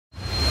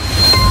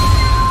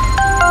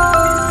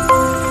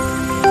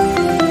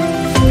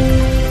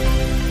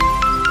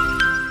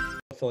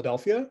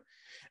Philadelphia.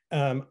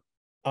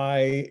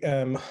 I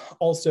am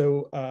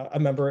also a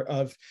member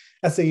of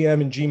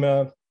SAEM and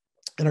GMA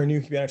and our new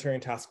humanitarian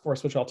task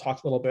force, which I'll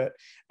talk a little bit,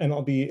 and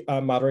I'll be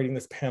moderating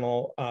this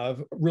panel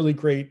of really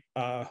great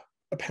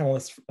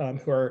panelists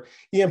who are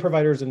EM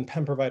providers and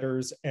PEM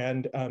providers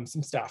and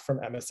some staff from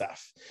MSF.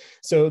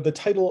 So the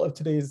title of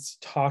today's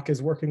talk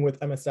is Working with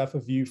MSF, a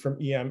View from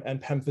EM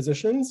and PEM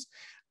Physicians.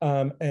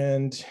 I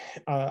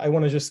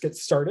want to just get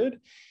started.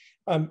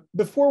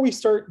 Before we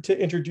start to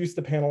introduce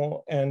the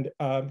panel and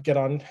get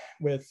on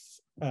with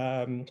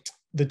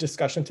the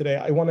discussion today,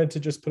 I wanted to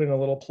just put in a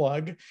little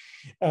plug.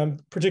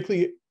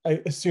 Particularly,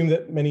 I assume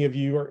that many of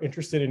you are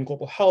interested in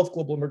global health,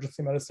 global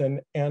emergency medicine,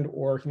 and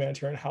or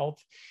humanitarian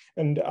health.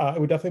 And I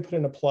would definitely put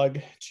in a plug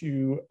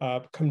to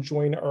come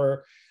join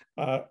our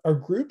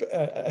group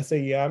at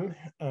SAEM.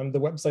 The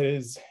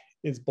website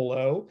is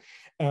below.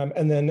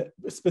 And then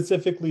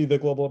specifically the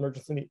Global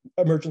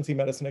Emergency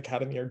Medicine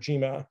Academy, or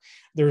GMA.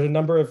 There's a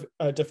number of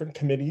different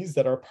committees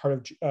that are part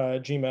of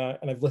GMA,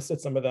 and I've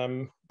listed some of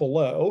them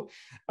below.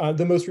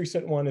 The most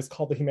recent one is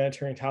called the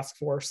Humanitarian Task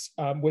Force,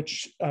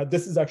 which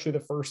this is actually the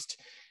first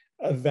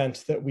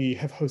event that we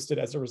have hosted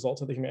as a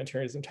result of the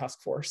Humanitarianism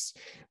Task Force.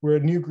 We're a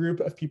new group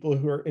of people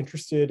who are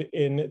interested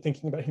in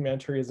thinking about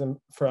humanitarianism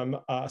from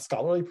a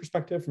scholarly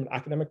perspective, from an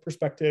academic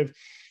perspective,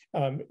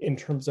 in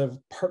terms of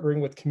partnering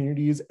with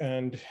communities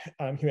and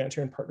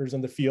humanitarian partners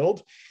in the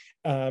field.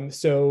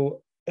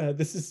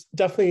 This is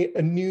definitely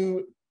a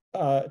new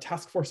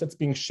task force that's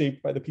being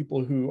shaped by the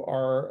people who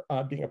are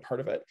being a part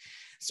of it.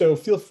 So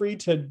feel free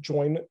to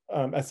join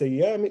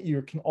SAEM.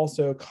 You can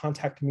also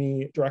contact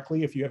me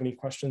directly if you have any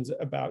questions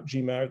about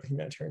GMA or the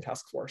Humanitarian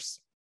Task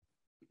Force.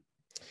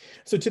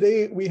 So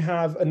today we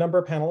have a number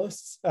of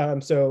panelists.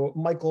 So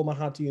Michael,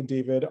 Mahati, and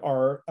David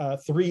are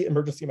three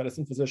emergency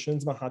medicine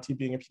physicians, Mahati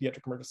being a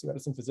pediatric emergency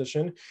medicine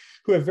physician,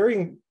 who have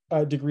varying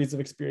degrees of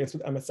experience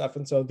with MSF.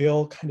 And so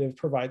they'll kind of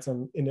provide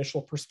some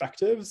initial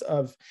perspectives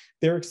of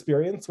their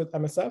experience with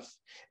MSF.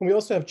 And we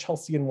also have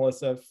Chelsea and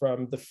Melissa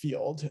from the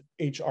field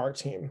HR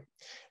team.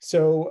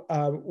 So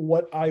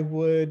what I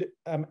would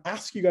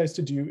ask you guys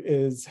to do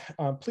is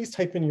please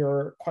type in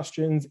your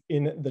questions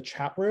in the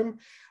chat room.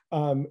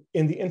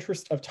 In the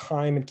interest of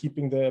time and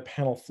keeping the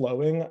panel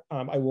flowing,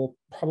 I will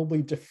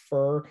probably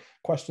defer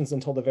questions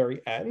until the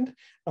very end,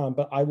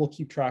 but I will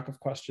keep track of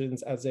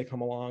questions as they come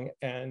along,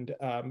 and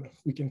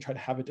we can try to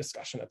have a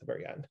discussion at the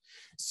very end.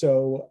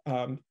 So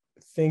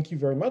thank you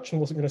very much,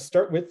 and we're going to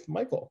start with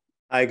Michael.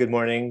 Hi, good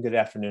morning, good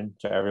afternoon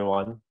to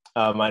everyone.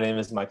 My name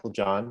is Michael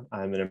John.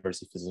 I'm an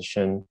emergency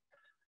physician.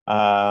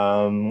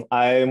 I'm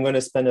going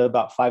to spend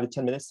about 5 to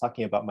 10 minutes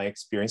talking about my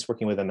experience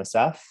working with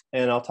MSF,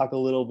 and I'll talk a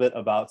little bit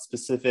about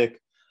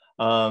specific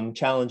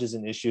challenges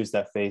and issues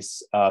that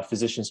face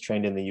physicians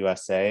trained in the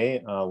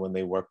USA when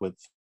they work with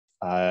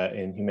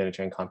in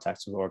humanitarian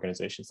contacts with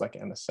organizations like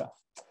MSF.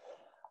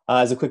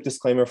 As a quick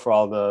disclaimer for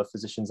all the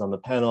physicians on the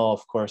panel,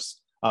 of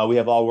course, we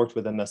have all worked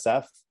with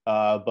MSF,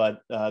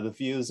 but the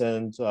views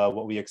and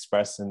what we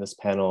express in this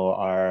panel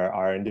are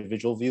our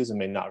individual views and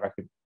may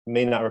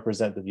not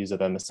represent the views of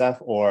MSF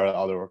or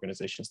other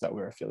organizations that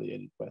we're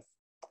affiliated with.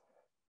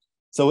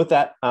 So with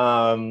that,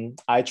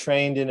 I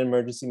trained in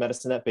emergency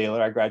medicine at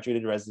Baylor. I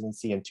graduated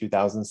residency in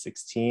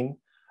 2016.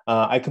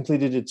 I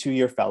completed a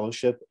 2-year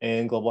fellowship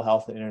in global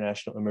health and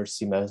international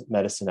emergency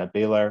medicine at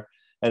Baylor.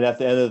 And at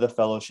the end of the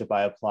fellowship,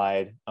 I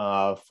applied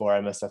for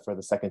MSF for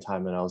the second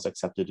time, and I was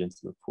accepted into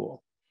the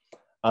pool.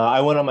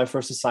 I went on my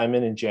first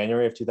assignment in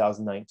January of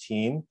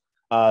 2019.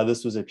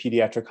 This was a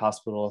pediatric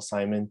hospital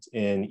assignment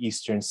in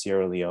Eastern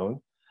Sierra Leone.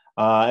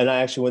 And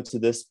I actually went to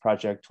this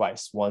project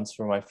twice, once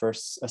for my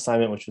first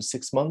assignment, which was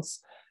 6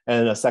 months,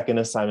 and a second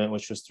assignment,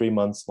 which was 3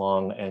 months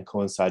long and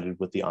coincided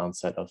with the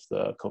onset of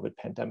the COVID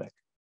pandemic.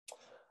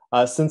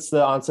 Since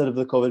the onset of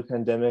the COVID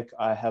pandemic,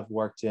 I have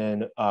worked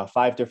in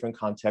 5 different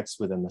contexts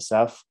with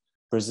MSF: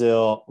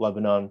 Brazil,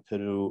 Lebanon,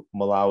 Peru,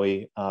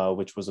 Malawi,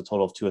 which was a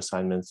total of 2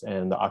 assignments,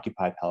 and the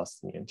occupied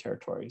Palestinian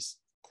territories.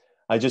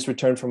 I just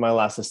returned from my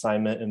last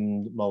assignment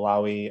in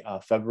Malawi,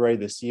 February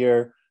this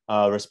year,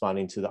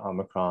 responding to the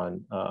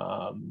Omicron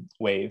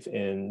wave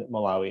in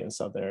Malawi and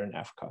Southern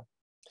Africa.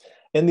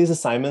 In these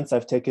assignments,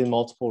 I've taken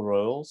multiple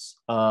roles,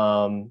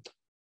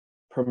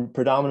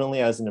 predominantly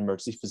as an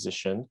emergency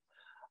physician,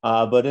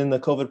 but in the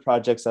COVID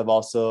projects, I've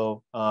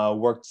also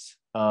worked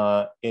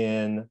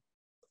in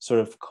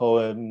sort of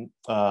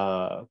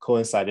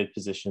coincided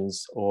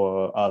positions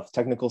of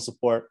technical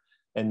support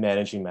and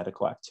managing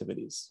medical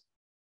activities.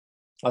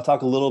 I'll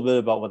talk a little bit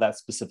about what that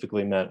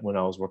specifically meant when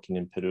I was working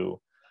in Peru.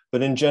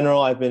 But in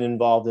general, I've been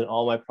involved in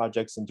all my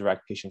projects in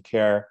direct patient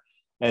care,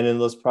 and in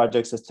those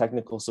projects as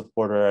technical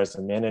supporter, as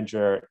a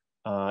manager,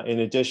 in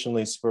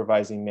additionally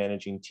supervising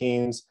managing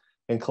teams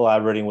and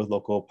collaborating with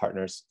local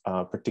partners,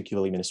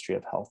 particularly Ministry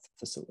of Health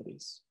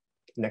facilities.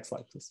 Next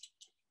slide, please.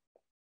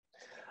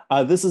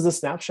 This is a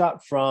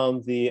snapshot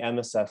from the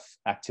MSF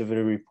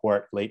activity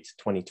report late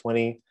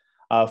 2020,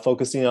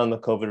 focusing on the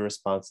COVID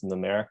response in the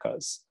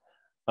Americas.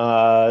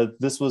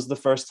 This was the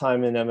first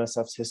time in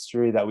MSF's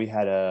history that we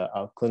had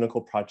a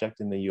clinical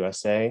project in the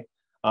USA.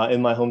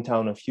 In my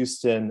hometown of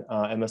Houston,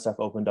 MSF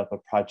opened up a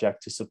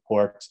project to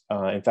support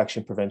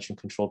infection prevention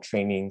control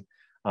training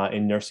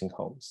in nursing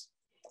homes.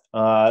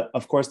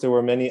 Of course, there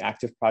were many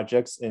active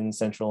projects in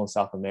Central and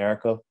South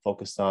America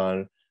focused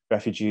on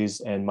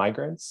refugees and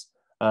migrants.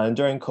 And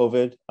during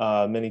COVID,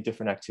 many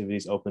different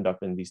activities opened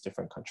up in these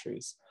different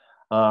countries.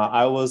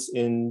 I was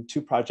in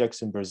 2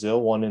 projects in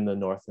Brazil, one in the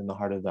north in the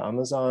heart of the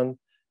Amazon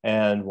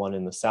and one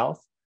in the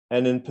south.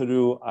 And in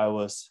Peru, I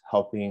was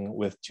helping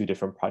with 2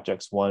 different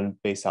projects, one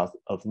based out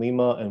of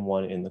Lima and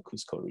one in the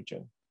Cusco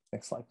region.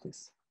 Next slide,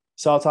 please.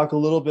 So I'll talk a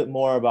little bit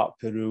more about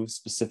Peru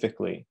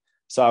specifically.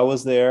 So I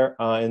was there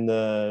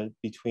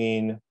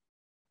between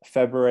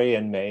February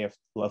and May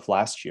of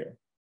last year.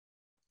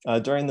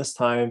 During this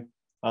time,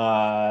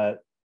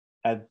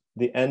 at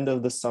the end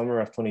of the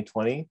summer of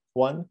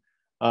 2021,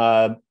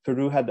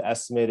 Peru had the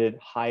estimated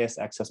highest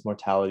excess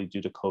mortality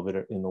due to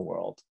COVID in the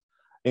world.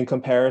 In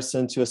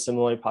comparison to a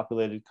similarly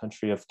populated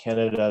country of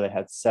Canada, they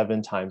had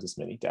 7 times as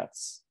many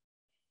deaths.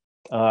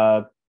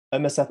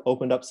 MSF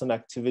opened up some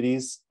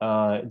activities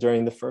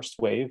during the first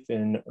wave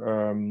in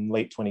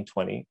late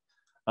 2020.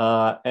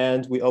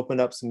 And we opened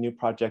up some new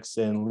projects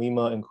in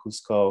Lima and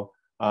Cusco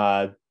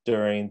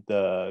during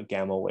the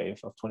Gamma wave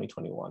of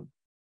 2021.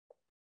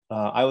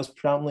 I was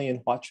predominantly in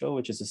Huacho,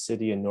 which is a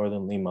city in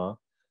northern Lima,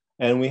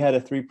 and we had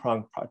a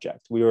 3-pronged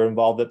project. We were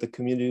involved at the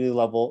community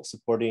level,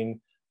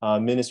 supporting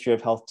Ministry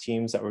of Health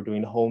teams that were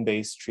doing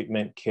home-based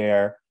treatment,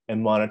 care,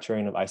 and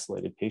monitoring of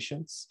isolated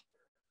patients.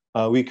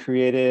 We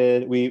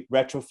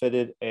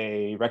retrofitted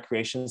a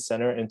recreation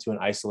center into an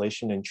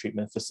isolation and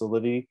treatment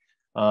facility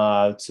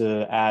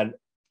to add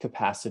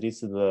capacity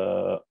to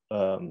the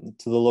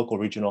local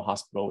regional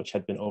hospital, which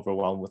had been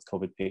overwhelmed with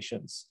COVID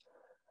patients.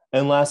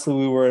 And lastly,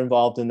 we were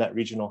involved in that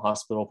regional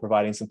hospital,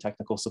 providing some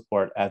technical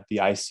support at the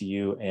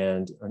ICU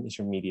and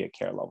intermediate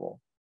care level.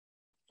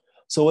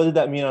 So what did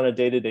that mean on a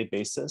day-to-day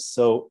basis?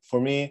 So for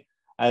me,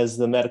 as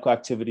the medical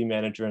activity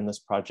manager in this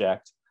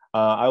project,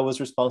 I was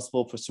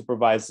responsible for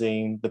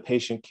supervising the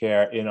patient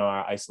care in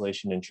our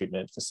isolation and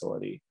treatment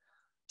facility.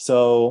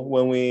 So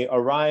when we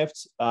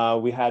arrived,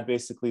 we had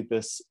basically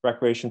this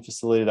recreation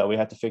facility that we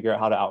had to figure out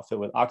how to outfit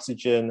with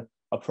oxygen,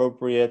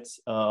 appropriate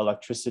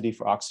electricity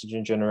for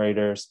oxygen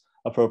generators,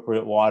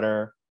 appropriate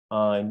water,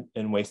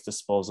 and waste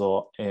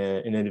disposal,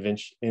 in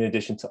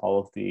addition to all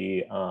of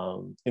the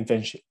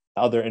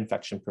other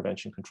infection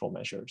prevention control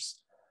measures.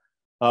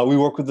 We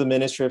work with the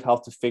Ministry of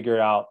Health to figure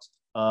out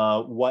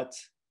what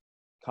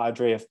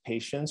cadre of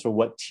patients or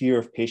what tier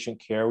of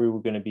patient care we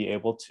were going to be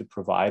able to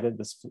provide in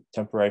this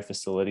temporary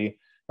facility,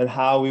 and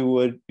how we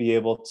would be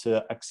able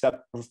to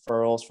accept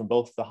referrals from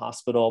both the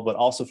hospital, but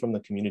also from the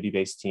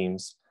community-based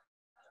teams,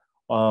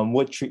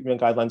 what treatment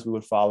guidelines we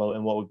would follow,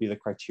 and what would be the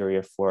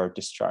criteria for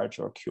discharge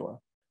or cure.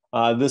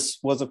 This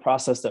was a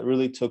process that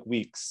really took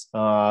weeks.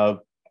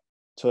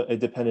 It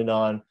depended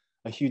on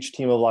a huge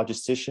team of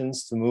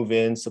logisticians to move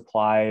in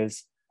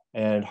supplies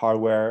and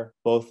hardware,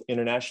 both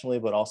internationally,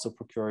 but also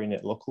procuring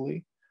it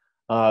locally,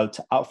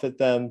 to outfit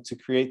them, to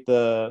create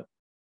the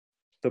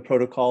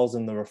protocols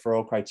and the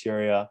referral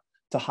criteria,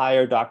 to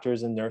hire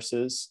doctors and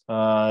nurses,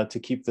 to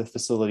keep the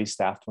facility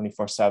staffed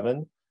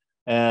 24/7,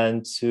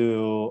 and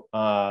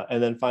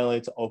then finally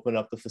to open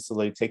up the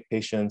facility, take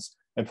patients,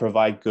 and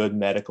provide good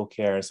medical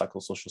care and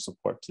psychosocial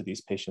support to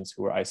these patients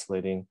who were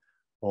isolating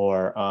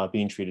or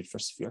being treated for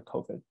severe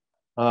COVID.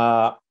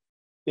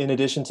 In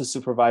addition to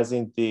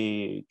supervising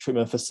the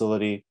treatment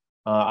facility,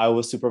 I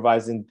was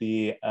supervising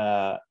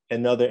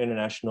another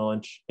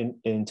international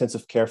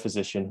intensive care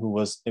physician who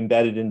was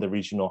embedded in the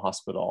regional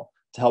hospital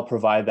to help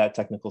provide that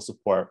technical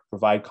support,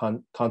 provide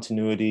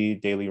continuity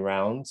daily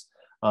rounds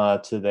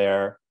to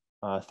their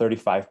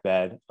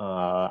 35-bed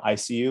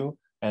ICU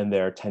and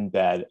their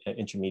 10-bed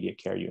intermediate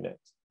care unit.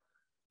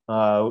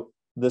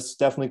 This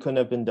definitely couldn't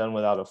have been done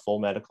without a full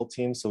medical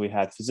team. So we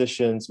had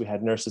physicians, we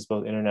had nurses,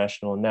 both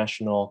international and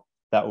national,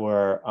 that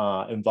were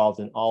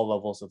involved in all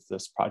levels of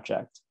this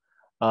project.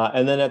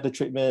 And then at the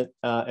treatment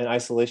and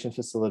isolation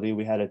facility,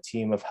 we had a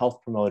team of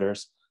health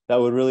promoters that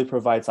would really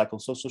provide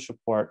psychosocial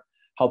support,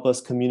 help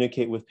us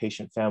communicate with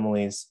patient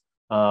families,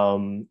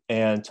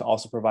 and to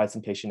also provide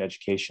some patient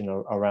education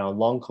around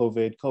long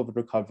COVID, COVID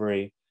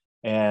recovery,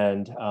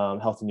 and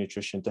health and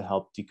nutrition to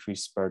help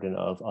decrease burden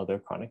of other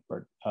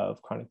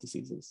chronic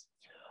diseases.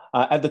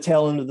 At the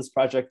tail end of this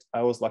project,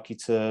 I was lucky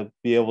to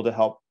be able to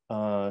help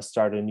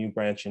start a new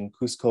branch in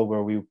Cusco,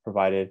 where we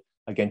provided,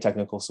 again,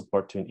 technical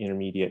support to an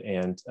intermediate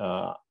and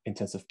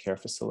intensive care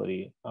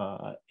facility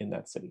in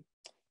that city.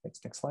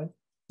 Next slide.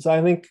 So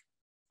I think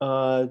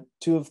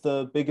two of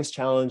the biggest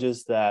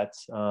challenges that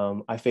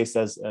I faced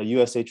as a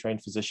USA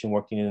trained physician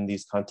working in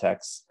these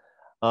contexts,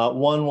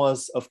 one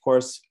was, of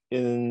course,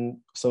 in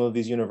some of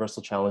these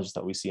universal challenges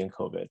that we see in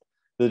COVID,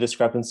 the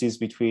discrepancies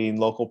between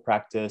local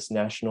practice,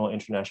 national,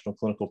 international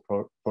clinical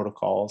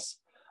protocols,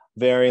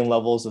 varying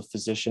levels of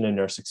physician and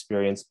nurse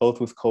experience, both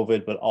with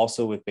COVID, but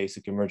also with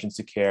basic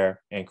emergency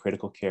care and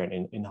critical care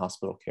and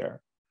in-hospital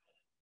care.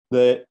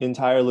 The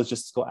entire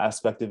logistical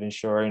aspect of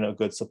ensuring a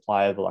good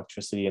supply of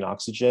electricity and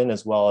oxygen,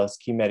 as well as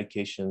key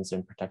medications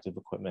and protective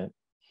equipment.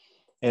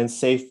 and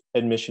safe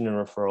admission and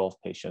referral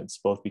of patients,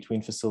 both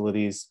between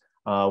facilities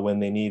when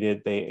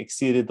they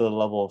exceeded the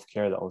level of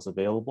care that was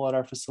available at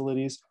our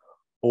facilities,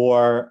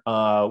 or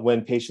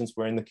when patients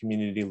were in the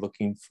community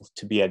looking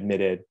to be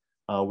admitted,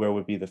 where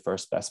would be the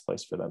first best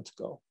place for them to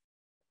go.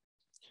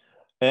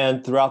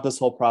 And throughout this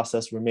whole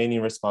process,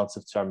 remaining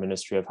responsive to our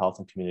Ministry of Health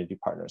and Community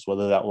Partners,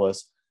 whether that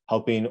was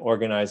helping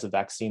organize a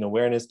vaccine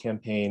awareness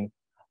campaign,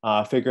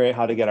 figuring out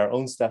how to get our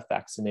own staff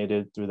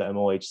vaccinated through the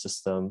MOH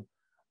system,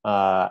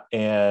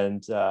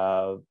 and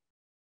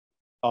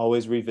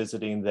always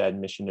revisiting the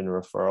admission and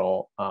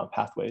referral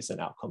pathways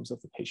and outcomes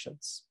of the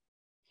patients.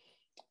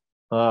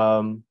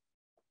 In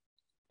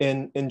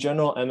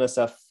general,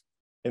 MSF,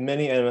 in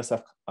many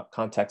MSF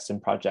contexts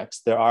and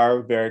projects, there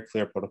are very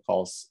clear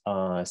protocols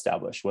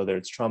established, whether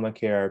it's trauma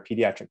care,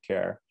 pediatric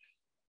care.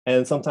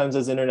 And sometimes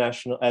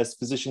as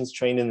physicians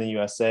trained in the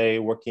USA,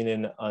 working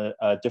in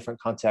a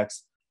different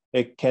context,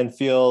 it can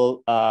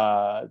feel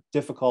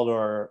difficult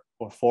or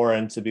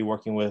foreign to be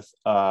working with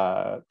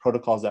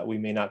protocols that we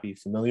may not be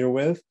familiar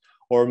with,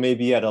 or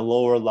maybe at a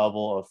lower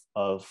level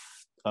of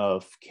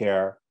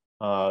care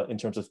in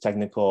terms of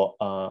technical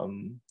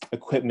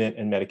equipment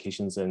and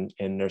medications and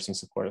nursing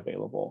support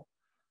available.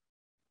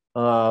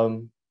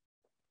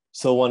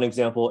 So one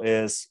example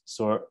is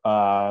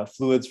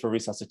fluids for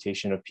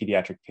resuscitation of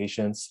pediatric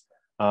patients.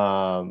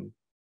 Different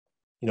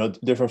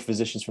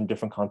physicians from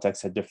different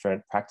contexts had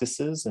different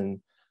practices,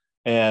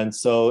 and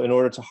so in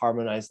order to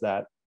harmonize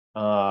that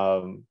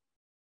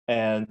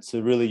and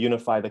to really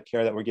unify the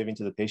care that we're giving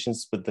to the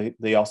patients, but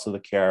also the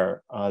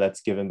care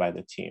that's given by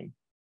the team.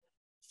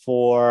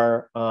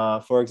 For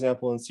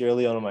example, in Sierra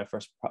Leone, in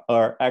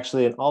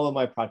all of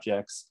my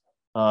projects,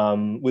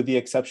 with the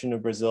exception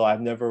of Brazil,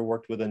 I've never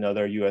worked with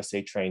another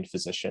USA trained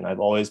physician. I've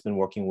always been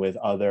working with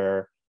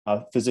other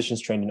physicians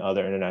trained in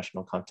other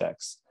international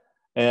contexts.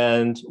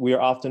 And we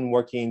are often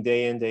working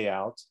day in, day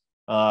out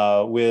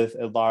with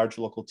a large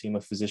local team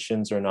of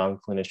physicians or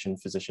non-clinician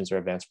physicians or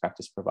advanced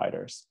practice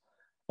providers.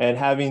 And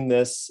having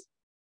this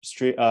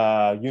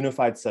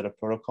unified set of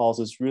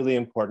protocols is really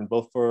important,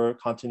 both for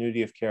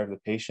continuity of care of the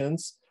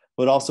patients,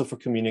 but also for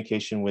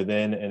communication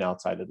within and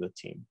outside of the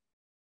team.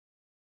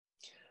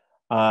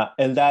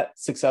 And that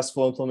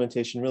successful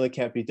implementation really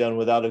can't be done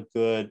without a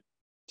good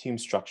team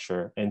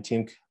structure and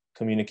team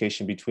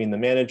communication between the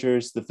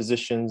managers, the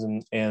physicians,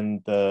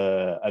 and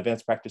the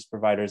advanced practice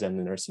providers and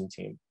the nursing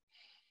team.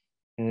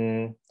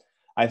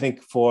 I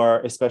think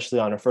especially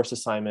on our first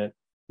assignment,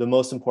 the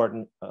most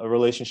important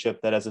relationship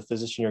that as a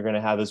physician you're going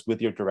to have is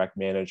with your direct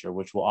manager,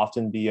 which will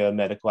often be a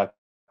medical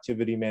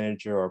activity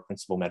manager or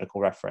principal medical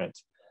referent.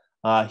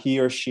 He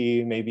or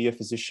she may be a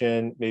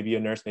physician, maybe a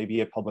nurse, maybe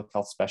a public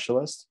health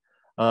specialist.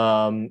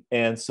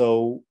 And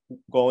so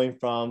going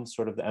from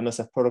sort of the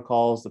MSF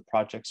protocols, the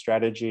project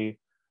strategy,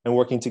 and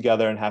working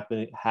together and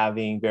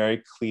having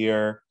very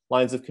clear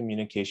lines of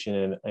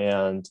communication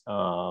and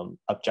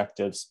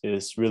objectives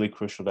is really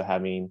crucial to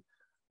having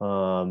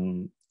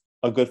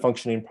a good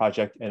functioning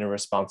project and a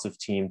responsive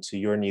team to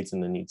your needs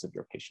and the needs of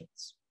your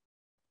patients.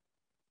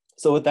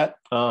 So with that,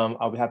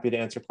 I'll be happy to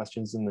answer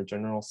questions in the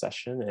general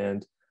session,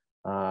 and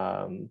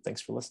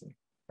thanks for listening.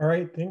 All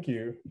right, thank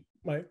you,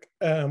 Mike.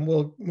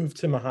 We'll move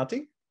to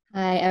Mahati.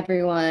 Hi,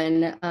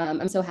 everyone.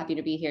 I'm so happy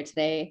to be here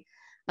today.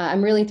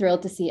 I'm really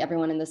thrilled to see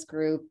everyone in this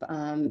group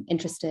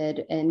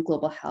interested in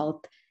global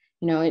health.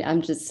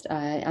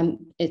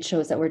 It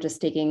shows that we're just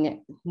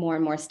taking more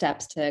and more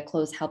steps to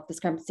close health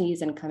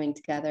discrepancies and coming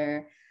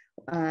together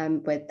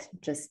with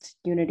just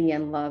unity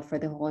and love for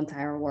the whole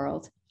entire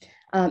world.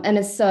 And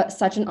it's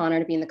such an honor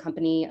to be in the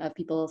company of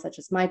people such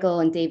as Michael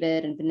and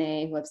David and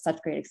Vinay, who have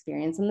such great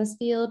experience in this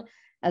field,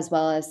 as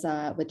well as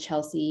with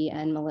Chelsea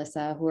and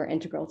Melissa, who are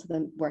integral to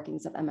the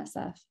workings of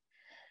MSF.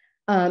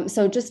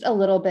 So just a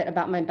little bit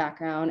about my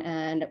background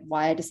and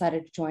why I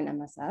decided to join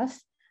MSF.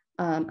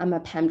 I'm a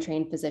PEM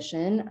trained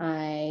physician.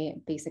 I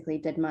basically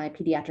did my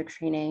pediatric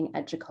training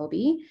at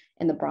Jacobi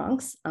in the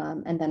Bronx,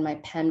 and then my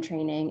PEM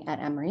training at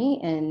Emory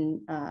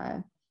in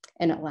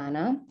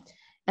Atlanta.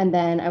 And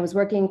then I was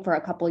working for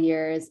a couple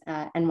years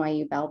at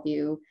NYU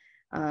Bellevue,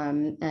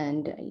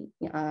 and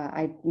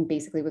I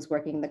basically was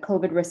working the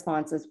COVID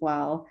response as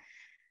well.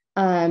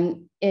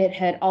 It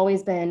had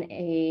always been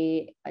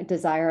a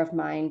desire of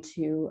mine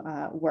to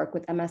work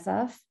with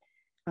MSF.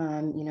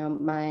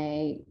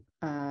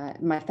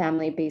 My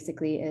family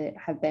basically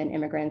have been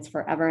immigrants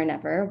forever and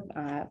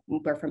ever.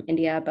 We're from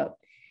India, but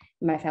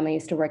my family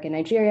used to work in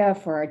Nigeria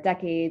for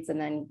decades, and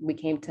then we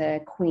came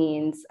to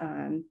Queens.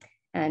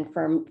 And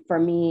for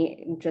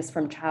me, just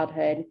from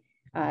childhood,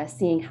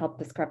 seeing health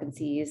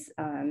discrepancies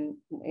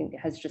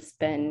has just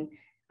been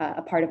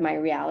a part of my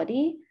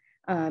reality.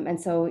 And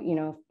so,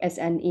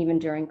 and even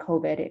during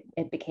COVID,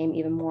 it became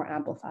even more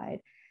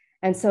amplified.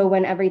 And so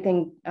when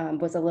everything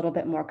was a little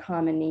bit more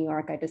calm in New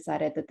York, I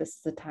decided that this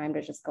is the time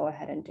to just go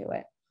ahead and do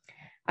it.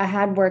 I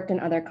had worked in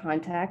other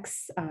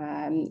contexts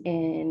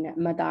in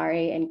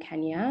Mathare in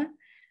Kenya,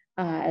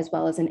 as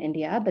well as in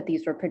India, but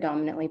these were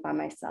predominantly by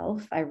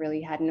myself. I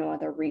really had no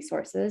other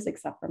resources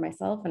except for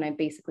myself. And I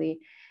basically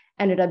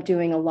ended up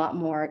doing a lot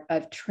more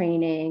of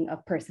training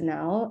of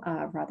personnel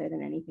rather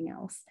than anything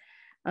else.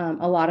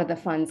 A lot of the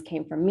funds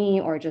came from me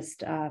or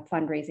just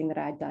fundraising that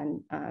I'd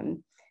done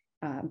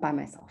by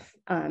myself.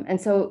 And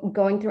so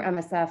going through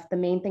MSF, the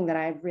main thing that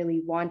I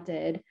really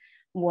wanted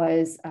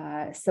was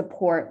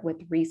support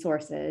with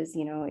resources.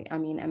 You know, I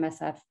mean,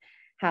 MSF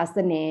has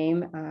the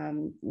name.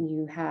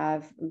 You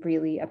have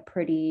really a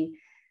pretty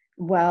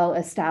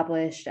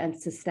well-established and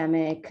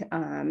systemic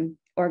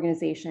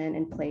organization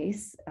in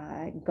place.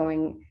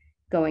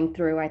 Going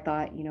through, I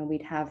thought, you know,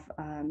 we'd have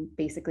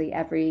basically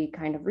every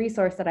kind of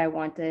resource that I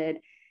wanted,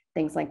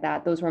 things like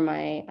that. Those were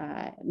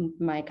my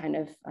my kind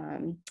of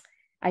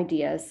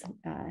ideas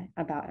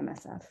about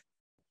MSF.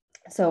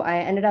 So I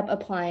ended up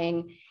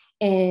applying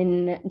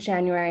in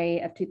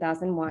January of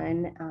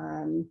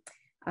 2001.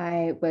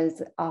 I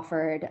was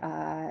offered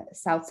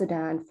South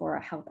Sudan for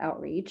a health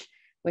outreach,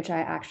 which I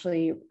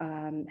actually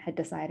had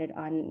decided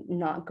on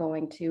not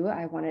going to.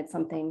 I wanted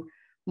something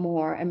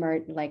more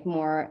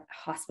more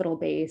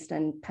hospital-based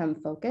and PEM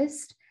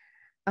focused,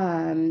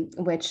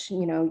 which,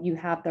 you know, you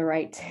have the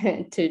right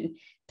to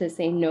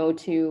say no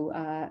to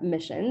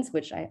missions,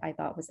 which I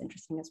thought was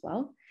interesting as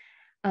well.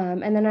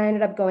 And then I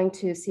ended up going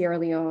to Sierra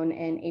Leone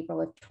in April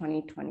of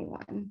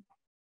 2021.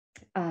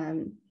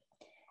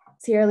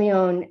 Sierra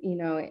Leone, you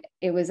know,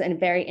 it was a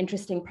very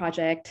interesting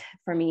project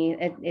for me.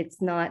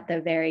 It's not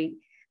the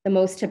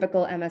most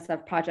typical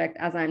MSF project,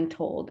 as I'm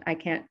told. I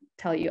can't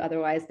tell you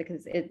otherwise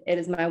because it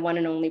is my one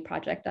and only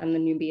project. I'm the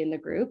newbie in the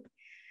group.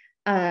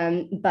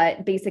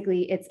 But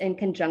basically it's in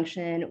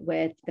conjunction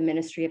with the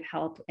Ministry of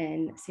Health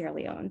in Sierra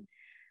Leone.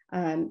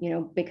 You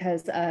know,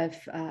 because of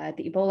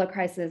the Ebola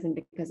crisis and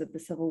because of the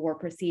civil war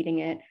preceding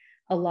it,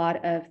 a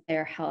lot of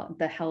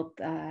the health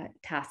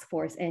task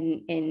force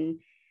in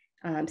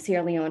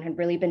Sierra Leone had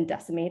really been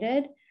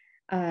decimated.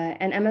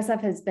 And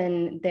MSF has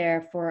been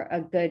there for a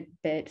good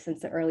bit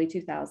since the early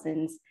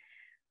 2000s,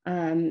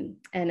 and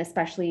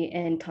especially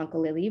in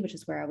Tonkalili, which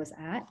is where I was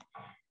at.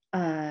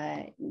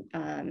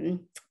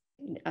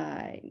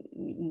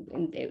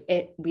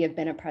 We have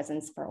been a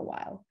presence for a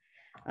while.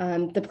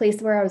 The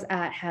place where I was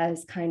at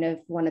has kind of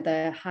one of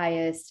the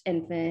highest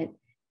infant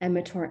and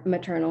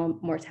maternal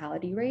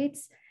mortality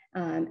rates.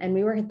 And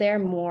we were there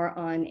more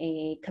on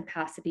a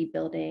capacity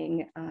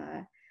building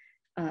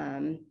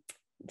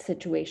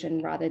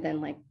situation rather than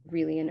like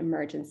really an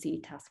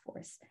emergency task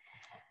force.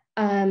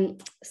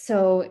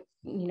 So,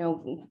 you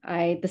know,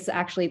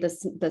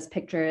 this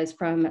picture is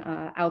from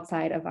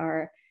outside of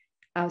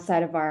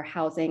our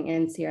housing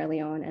in Sierra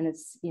Leone, and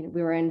it's, you know,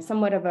 we were in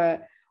somewhat of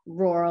a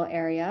rural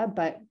area,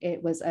 but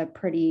it was a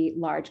pretty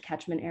large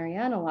catchment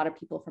area, and a lot of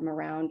people from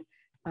around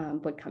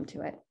would come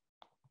to it.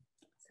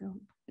 So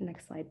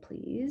next slide,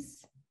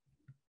 please.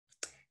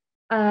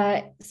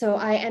 So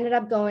I ended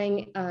up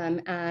going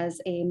as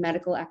a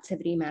medical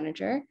activity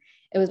manager.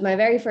 It was my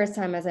very first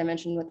time, as I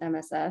mentioned, with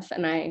MSF,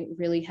 and I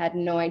really had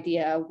no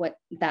idea what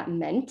that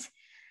meant.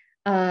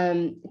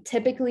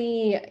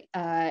 Typically,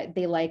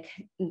 they like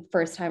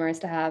first timers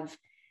to have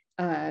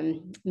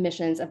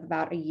missions of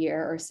about a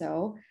year or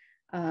so.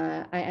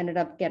 I ended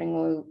up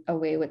getting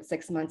away with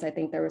 6 months. I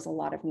think there was a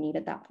lot of need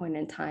at that point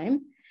in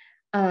time.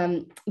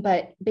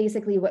 But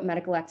basically what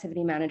medical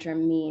activity manager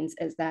means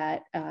is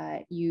that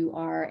you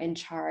are in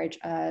charge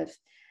of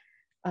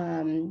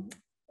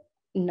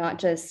not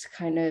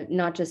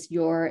just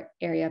your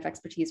area of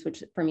expertise,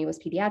 which for me was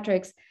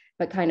pediatrics,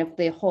 but kind of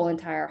the whole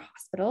entire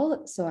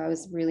hospital. So I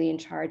was really in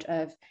charge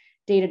of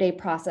day-to-day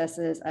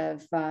processes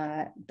of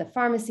the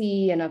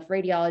pharmacy and of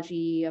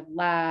radiology, of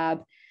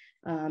lab,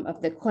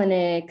 of the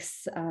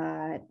clinics,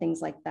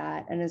 things like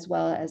that, and as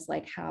well as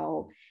like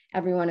how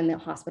everyone in the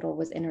hospital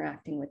was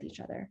interacting with each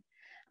other.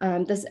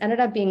 This ended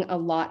up being a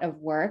lot of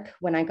work.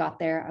 When I got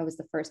there, I was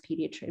the first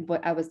pediatrician,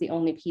 but I was the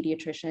only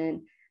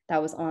pediatrician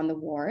that was on the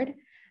ward.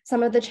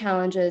 Some of the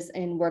challenges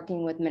in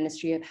working with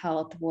Ministry of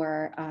Health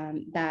were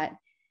that,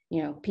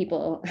 you know,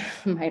 people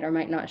might or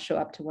might not show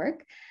up to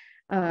work.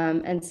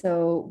 And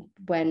so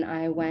when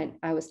I went,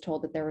 I was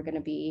told that there were going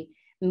to be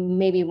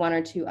maybe one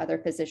or two other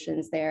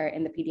physicians there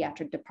in the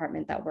pediatric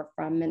department that were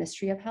from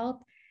Ministry of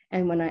Health.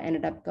 And when I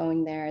ended up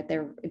going there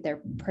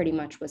pretty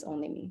much was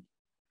only me.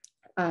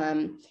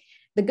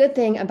 The good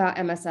thing about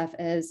MSF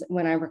is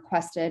when I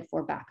requested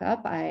for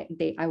backup, I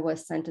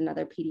was sent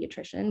another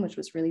pediatrician, which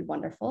was really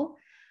wonderful.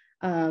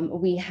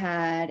 We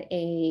had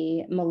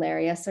a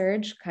malaria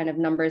surge, kind of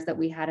numbers that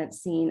we hadn't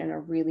seen in a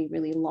really,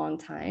 really long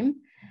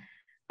time.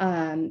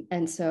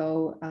 And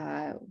so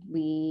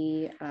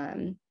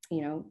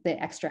you know, the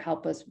extra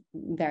help was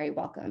very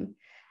welcome.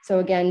 So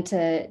again,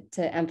 to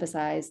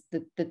emphasize,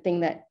 the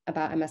thing that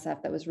about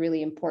MSF that was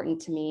really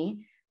important to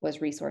me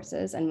was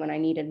resources. And when I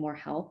needed more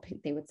help,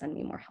 they would send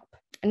me more help.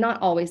 And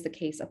not always the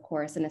case, of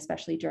course, and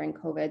especially during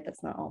COVID,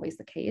 that's not always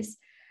the case.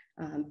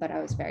 But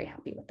I was very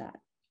happy with that.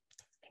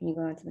 Can you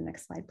go on to the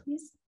next slide,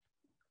 please?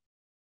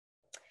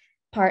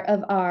 Part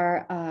of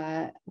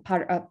our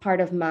part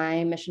of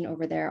my mission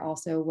over there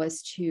also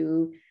was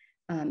to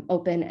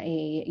open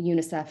a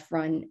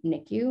UNICEF-run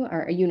NICU,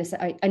 or a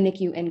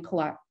NICU in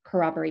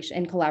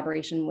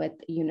collaboration with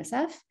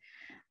UNICEF.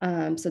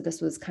 So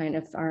this was kind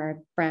of our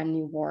brand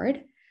new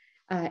ward.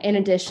 In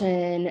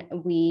addition,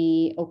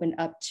 we opened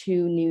up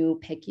 2 new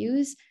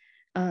PICUs,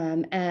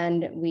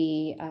 and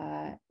we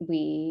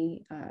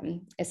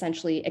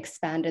essentially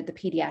expanded the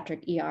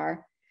pediatric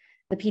ER.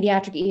 The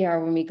pediatric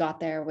ER, when we got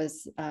there,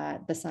 was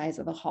the size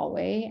of a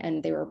hallway,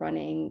 and they were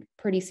running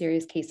pretty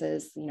serious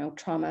cases,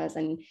 traumas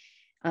and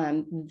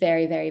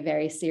very, very,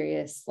 very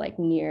serious, like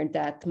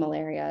near-death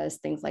malarias,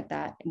 things like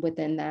that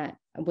within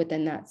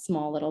that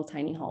small little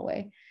tiny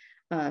hallway.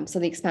 So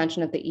the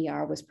expansion of the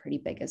ER was pretty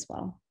big as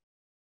well.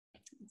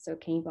 So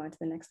can you go on to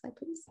the next slide,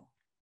 please?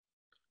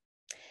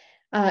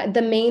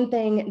 The main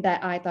thing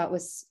that I thought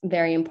was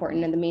very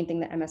important, and the main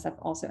thing that MSF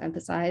also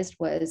emphasized,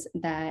 was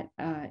that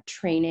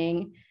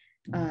training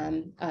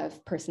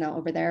of personnel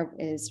over there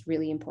is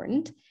really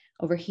important.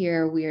 Over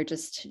here, we are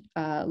just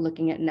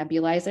looking at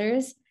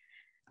nebulizers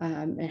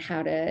and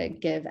how to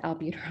give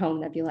albuterol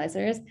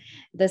nebulizers.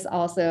 This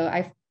also,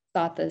 I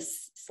thought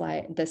this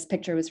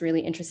picture was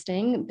really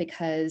interesting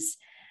because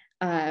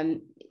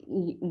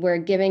we're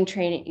giving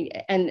training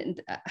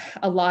and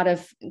a lot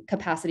of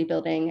capacity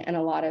building and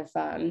a lot of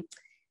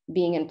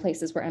being in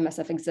places where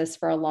MSF exists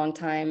for a long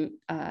time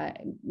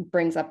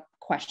brings up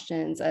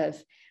questions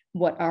of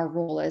what our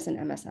role is in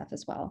MSF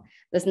as well.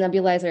 This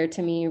nebulizer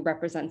to me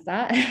represents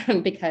that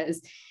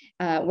because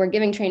we're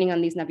giving training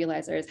on these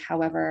nebulizers.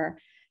 However,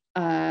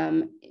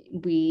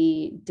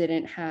 we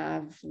didn't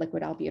have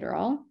liquid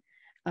albuterol.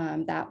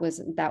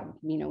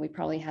 We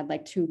probably had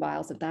like 2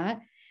 vials of that,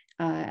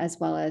 as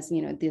well as,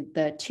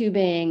 the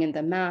tubing and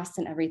the masks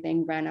and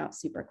everything ran out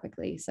super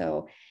quickly.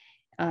 So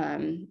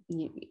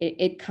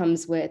it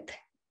comes with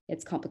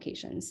its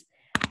complications.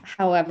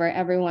 However,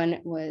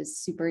 everyone was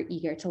super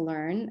eager to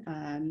learn.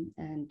 And,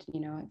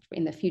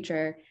 in the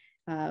future,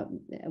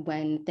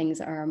 when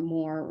things are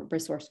more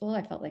resourceful,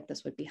 I felt like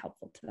this would be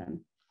helpful to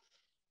them.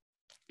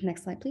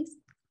 Next slide, please.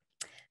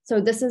 So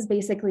this is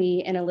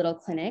basically in a little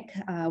clinic.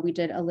 We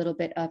did a little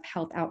bit of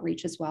health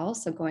outreach as well.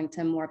 So going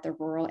to more of the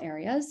rural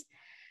areas.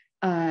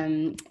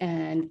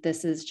 And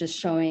this is just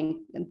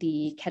showing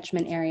the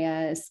catchment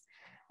areas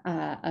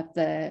of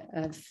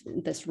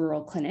this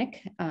rural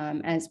clinic,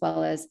 as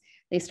well as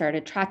they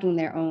started tracking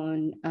their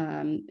own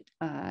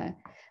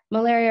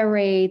malaria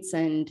rates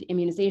and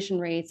immunization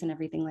rates and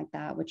everything like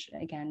that, which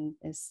again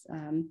is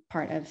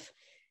part of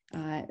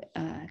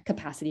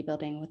capacity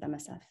building with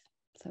MSF.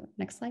 So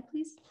next slide,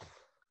 please.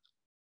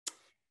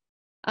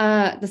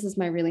 This is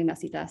my really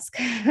messy desk.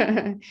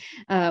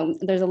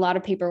 There's a lot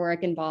of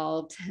paperwork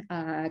involved,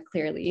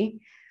 clearly.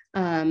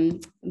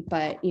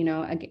 But,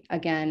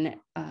 again,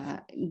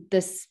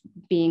 this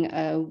being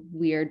a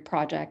weird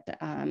project,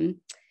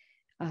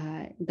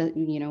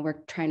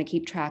 we're trying to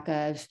keep track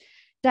of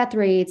death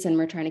rates, and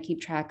we're trying to keep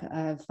track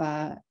of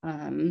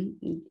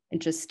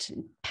just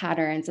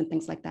patterns and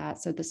things like that.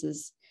 So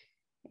this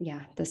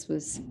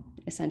was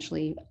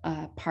essentially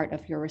part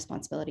of your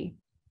responsibility.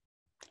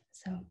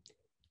 So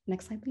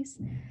next slide, please.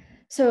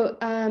 So,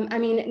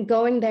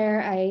 going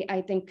there,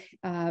 I think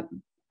I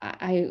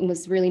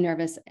was really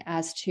nervous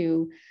as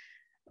to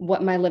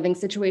what my living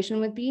situation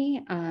would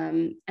be.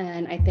 And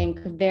I think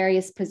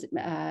various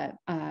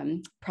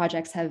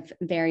projects have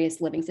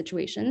various living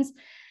situations.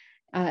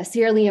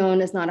 Sierra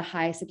Leone is not a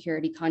high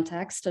security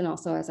context. And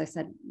also, as I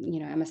said,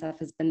 MSF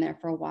has been there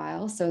for a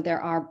while. So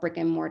there are brick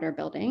and mortar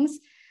buildings.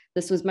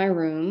 This was my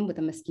room with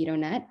a mosquito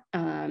net.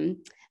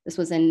 This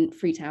was in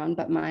Freetown,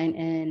 but mine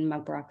in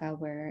Magbaraka,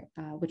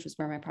 which was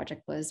where my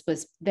project was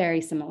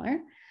very similar.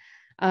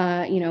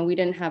 We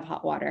didn't have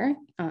hot water,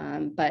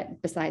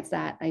 but besides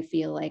that, I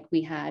feel like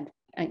we had,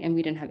 and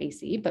we didn't have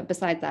AC, but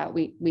besides that,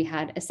 we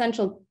had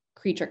essential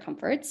creature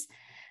comforts.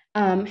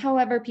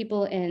 However,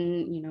 people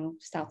in,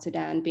 South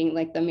Sudan being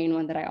like the main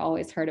one that I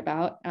always heard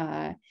about,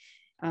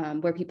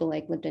 where people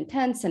lived in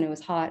tents and it was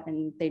hot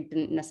and they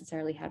didn't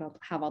necessarily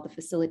have all the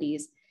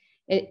facilities.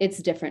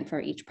 It's different for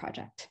each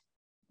project.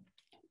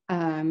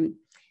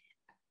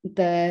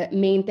 The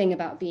main thing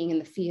about being in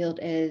the field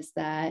is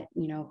that,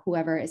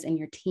 whoever is in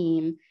your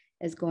team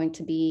is going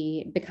to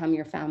become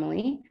your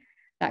family.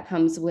 That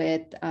comes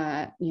with,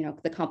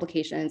 the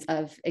complications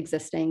of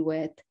existing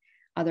with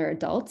other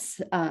adults.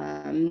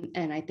 And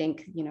I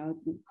think,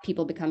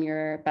 people become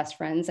your best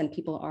friends, and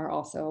people are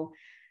also,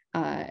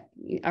 it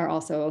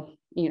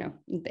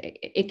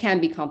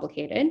can be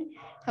complicated.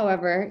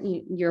 However,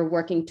 you're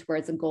working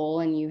towards a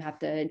goal and you have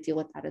to deal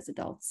with that as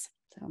adults.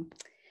 So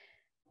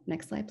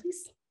next slide,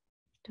 please.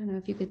 I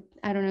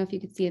don't know if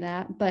you could see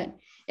that, but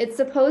it's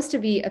supposed to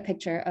be a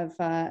picture of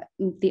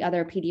the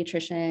other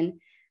pediatrician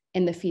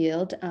in the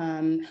field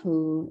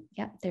who,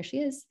 there she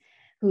is,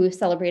 who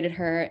celebrated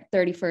her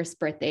 31st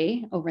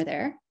birthday over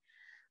there.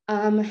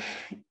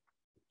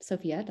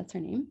 Sophia, that's her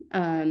name.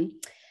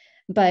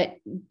 But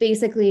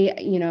basically,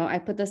 I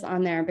put this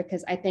on there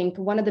because I think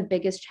one of the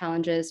biggest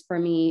challenges for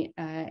me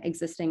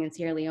existing in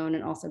Sierra Leone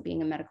and also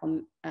being a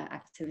medical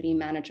activity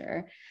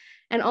manager,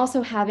 and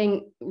also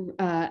having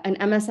an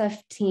MSF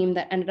team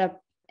that ended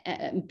up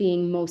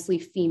being mostly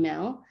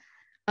female,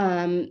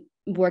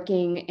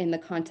 working in the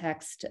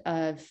context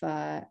of,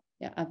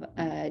 of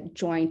a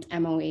joint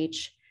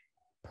MOH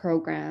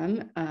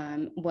program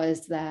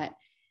was that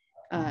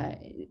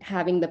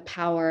having the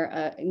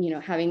power,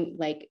 having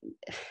like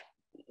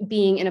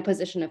being in a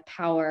position of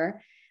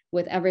power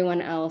with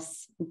everyone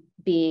else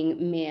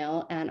being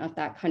male and of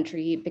that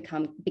country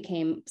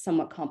became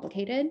somewhat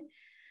complicated.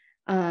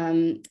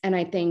 And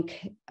I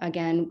think,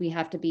 again, we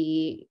have to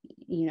be,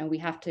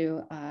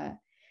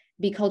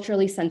 be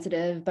culturally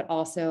sensitive, but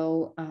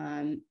also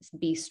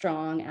be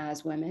strong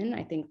as women.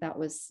 I think that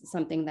was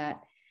something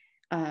that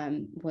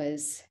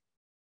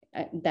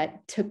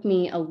that took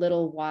me a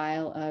little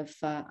while of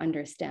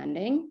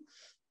understanding.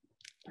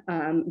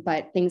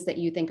 But things that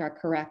you think are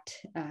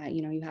correct,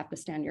 you have to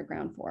stand your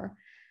ground for.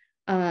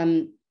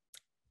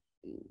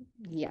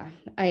 Yeah,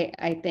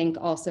 I think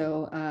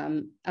also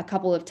a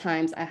couple of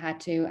times I had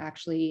to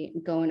actually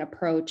go and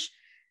approach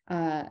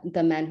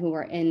the men who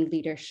were in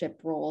leadership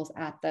roles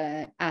at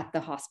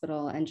the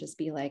hospital and just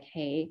be like,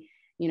 hey,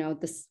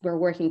 we're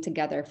working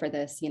together for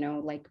this,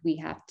 like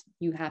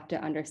you have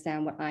to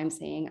understand what I'm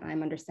saying.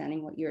 I'm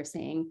understanding what you're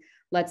saying.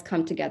 Let's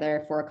come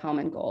together for a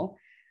common goal.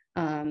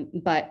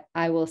 But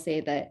I will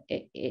say that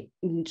it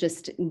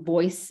just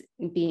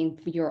being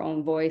your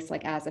own voice,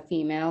 like as a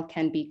female,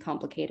 can be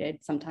complicated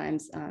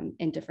sometimes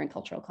in different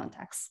cultural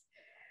contexts.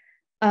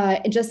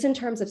 Just in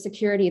terms of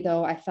security,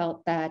 though, I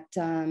felt that,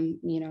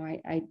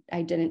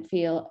 I didn't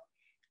feel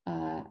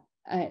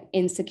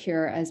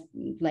insecure as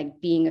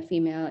like being a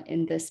female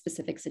in this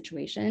specific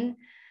situation.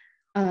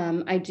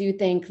 I do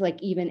think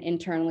like even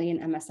internally in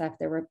MSF,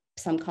 there were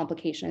some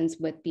complications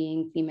with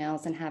being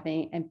females and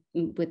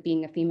with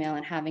being a female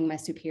and having my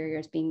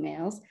superiors being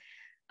males.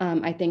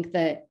 I think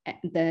that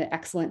the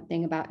excellent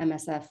thing about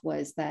MSF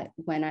was that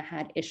when I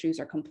had issues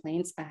or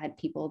complaints, I had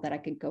people that I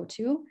could go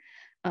to,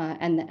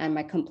 and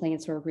my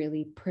complaints were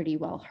really pretty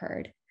well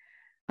heard.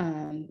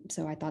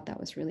 So I thought that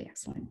was really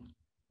excellent.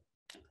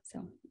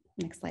 So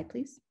next slide,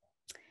 please.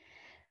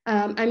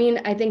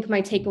 I think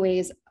my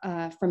takeaways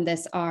from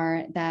this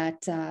are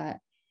that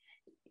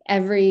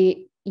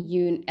every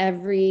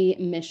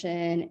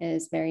mission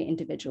is very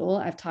individual.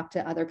 I've talked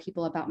to other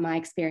people about my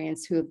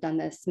experience who have done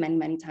this many,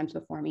 many times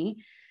before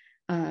me.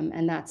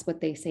 And that's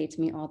what they say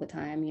to me all the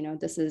time.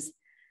 This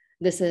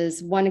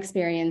is one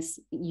experience,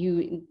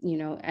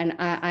 and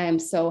I am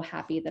so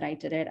happy that I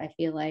did it. I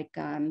feel like,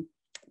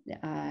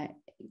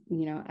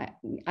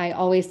 I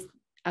always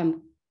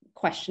am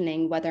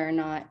questioning whether or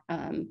not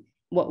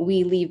what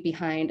we leave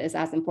behind is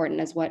as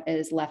important as what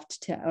is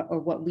left or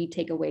what we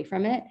take away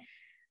from it.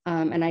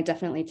 And I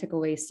definitely took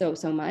away so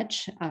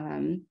much.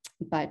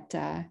 But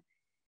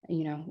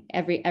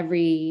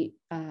every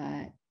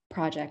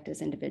project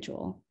is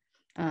individual.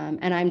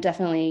 And I'm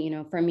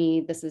definitely, for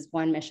me, this is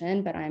one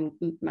mission, but I'm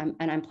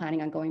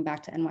planning on going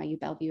back to NYU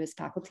Bellevue as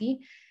faculty.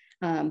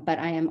 But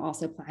I am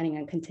also planning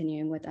on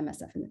continuing with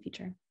MSF in the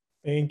future.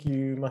 Thank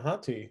you,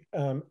 Mahati.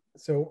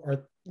 So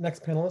our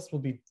next panelist will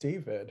be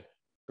David.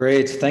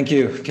 Great, thank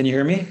you. Can you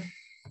hear me?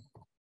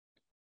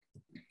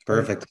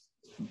 Perfect.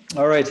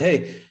 All right,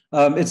 hey,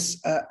 as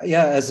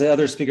the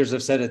other speakers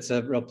have said, it's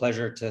a real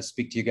pleasure to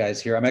speak to you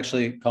guys here. I'm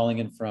actually calling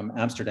in from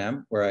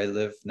Amsterdam, where I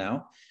live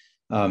now.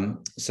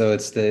 So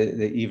it's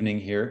the evening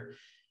here.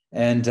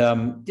 And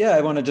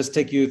I want to just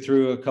take you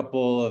through a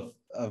couple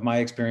of my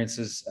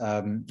experiences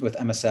with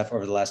MSF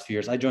over the last few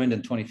years. I joined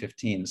in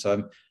 2015, so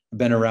I've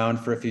been around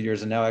for a few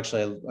years, and now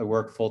actually I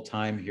work full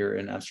time here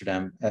in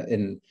Amsterdam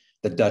in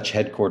the Dutch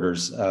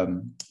headquarters,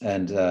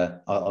 and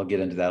I'll get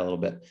into that a little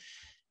bit.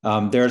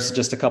 There's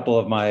just a couple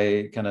of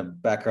my kind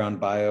of background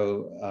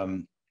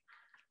bio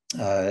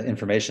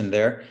information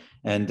there.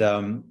 And,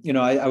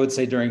 I would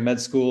say during med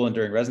school and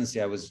during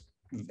residency, I was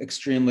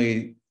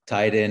extremely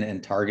tied in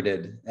and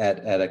targeted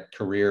at a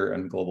career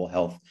in global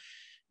health.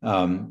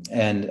 And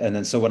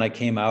then so when I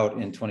came out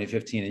in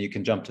 2015, and you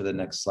can jump to the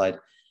next slide.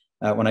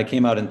 When I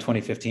came out in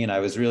 2015, I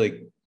was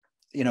really,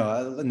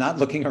 not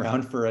looking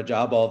around for a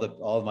job. All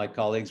of my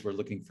colleagues were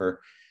looking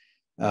for,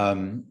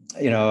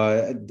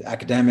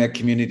 academic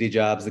community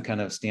jobs, the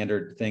kind of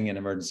standard thing in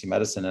emergency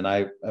medicine. And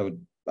I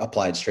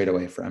applied straight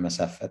away for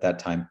MSF at that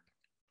time.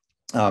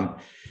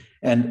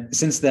 And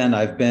since then,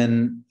 I've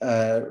been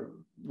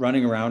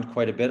running around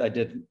quite a bit. I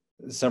did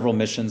several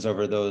missions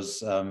over those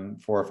 4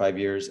 or 5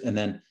 years. And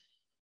then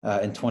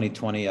in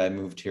 2020, I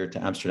moved here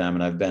to Amsterdam,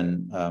 and I've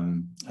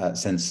been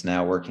since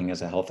now working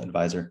as a health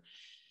advisor.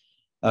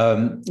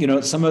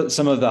 Some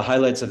of the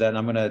highlights of that, and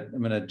I'm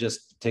gonna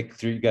just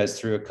take you guys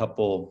through a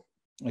couple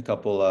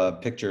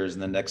pictures in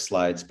the next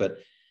slides. But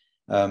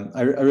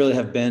I really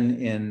have been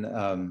in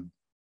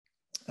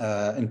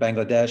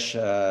Bangladesh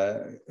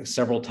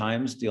several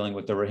times dealing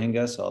with the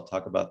Rohingya, so I'll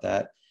talk about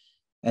that.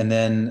 And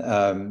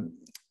then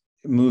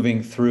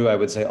moving through, I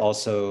would say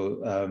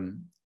also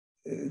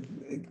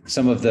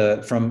some of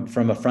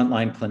from a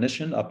frontline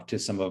clinician up to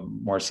some of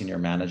more senior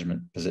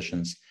management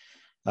positions.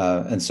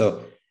 And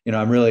so,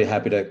 I'm really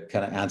happy to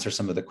kind of answer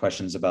some of the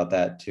questions about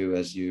that too,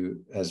 as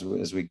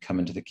we come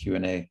into the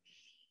Q&A.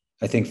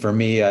 I think for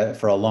me,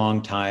 for a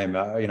long time,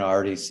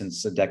 already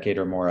since a decade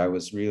or more, I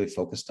was really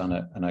focused on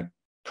a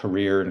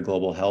career in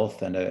global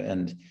health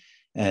and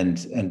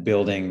and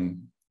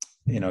building,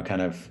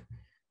 kind of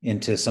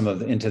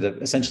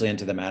essentially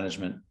into the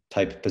management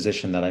type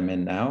position that I'm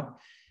in now.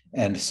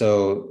 And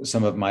so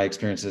some of my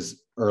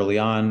experiences early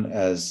on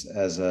as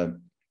a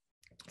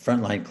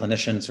frontline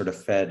clinician sort of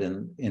fed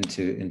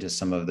into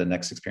some of the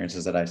next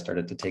experiences that I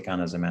started to take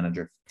on as a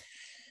manager.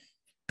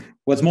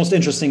 What's most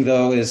interesting,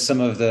 though, is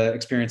some of the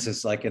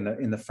experiences like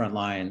in the front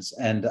lines.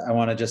 And I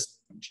want to just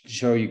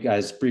show you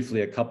guys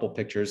briefly a couple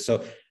pictures.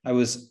 So I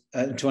was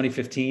in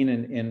 2015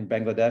 in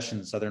Bangladesh in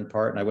the southern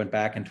part, and I went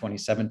back in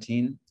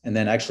 2017. And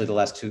then actually the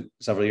last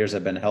several years,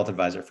 I've been a health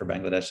advisor for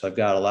Bangladesh. So I've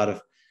got a lot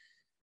of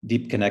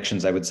deep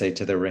connections, I would say,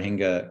 to the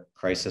Rohingya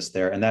crisis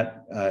there. And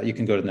that, you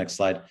can go to the next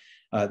slide.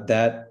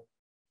 That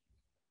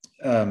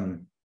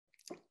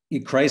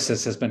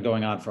crisis has been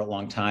going on for a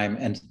long time.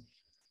 And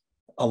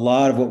a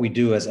lot of what we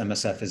do as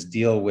MSF is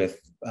deal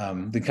with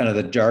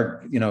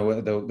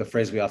the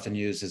phrase we often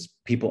use is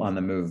people on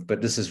the move,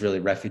 but this is really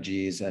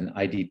refugees and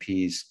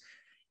IDPs.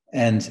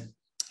 And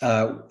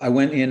I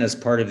went in as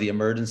part of the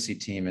emergency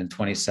team in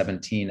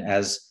 2017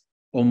 as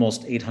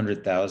almost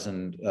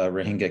 800,000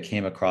 Rohingya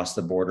came across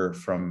the border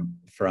from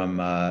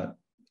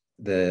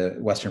the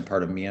western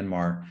part of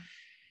Myanmar,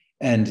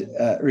 and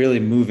really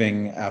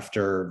moving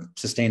after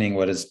sustaining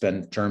what has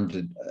been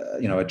termed,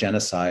 a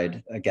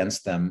genocide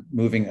against them,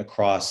 moving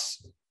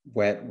across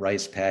wet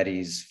rice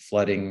paddies,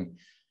 flooding.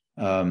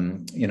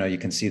 You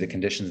can see the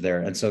conditions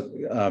there. And so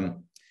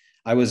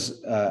I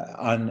was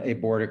on a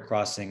border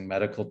crossing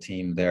medical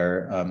team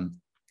there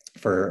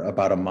for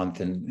about a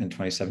month in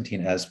 2017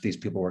 as these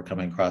people were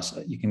coming across.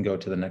 You can go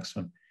to the next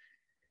one.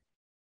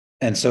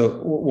 And so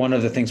one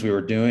of the things we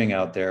were doing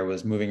out there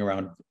was moving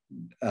around,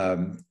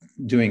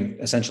 doing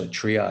essentially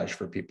triage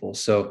for people.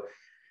 So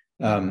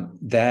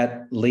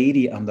that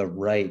lady on the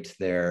right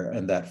there,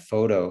 and that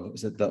photo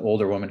is the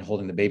older woman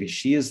holding the baby.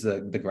 She is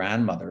the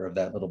grandmother of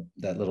that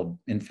little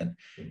infant,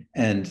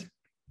 and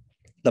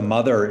the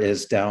mother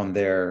is down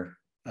there.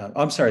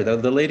 I'm sorry,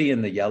 the lady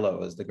in the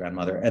yellow is the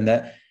grandmother, and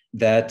that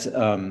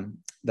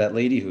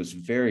lady who's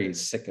very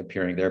sick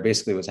appearing there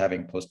basically was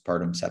having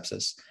postpartum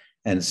sepsis.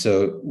 And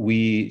so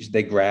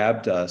they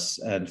grabbed us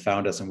and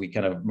found us, and we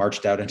kind of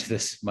marched out into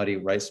this muddy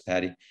rice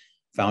paddy,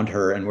 found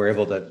her, and were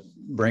able to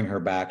bring her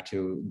back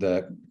to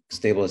the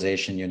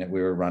stabilization unit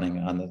we were running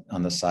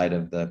on the side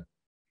of the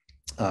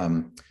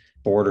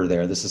border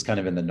there. This is kind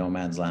of in the no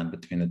man's land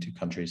between the two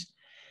countries.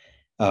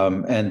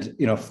 And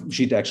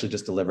she'd actually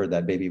just delivered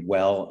that baby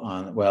well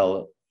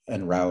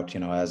en route,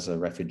 as a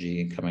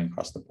refugee coming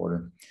across the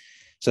border.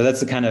 So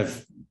that's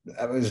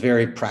it was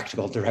very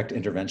practical, direct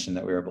intervention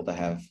that we were able to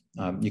have.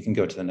 You can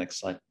go to the next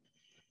slide.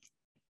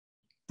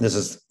 This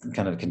is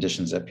kind of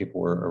conditions that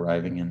people were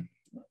arriving in.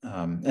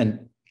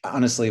 And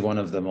honestly, one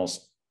of the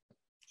most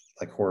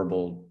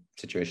horrible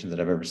situations that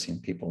I've ever seen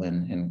people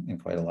in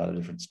quite a lot of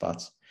different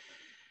spots.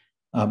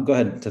 Go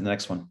ahead to the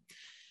next one.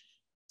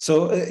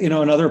 So,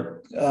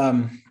 another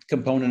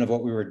component of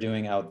what we were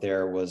doing out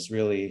there was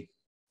really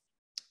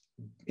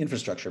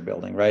infrastructure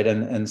building, right?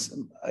 And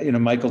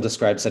Michael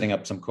described setting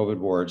up some COVID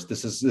wards.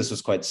 This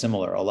was quite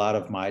similar. A lot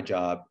of my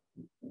job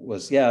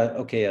was,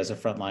 as a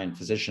frontline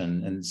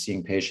physician and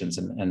seeing patients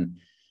and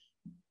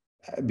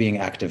being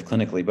active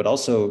clinically, but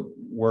also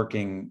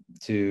working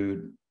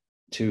to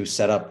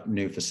set up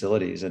new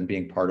facilities and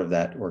being part of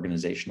that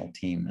organizational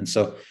team. And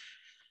so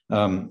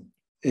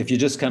if you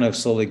just kind of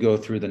slowly go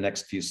through the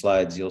next few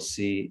slides, you'll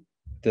see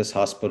this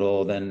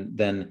hospital,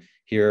 then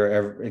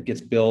here it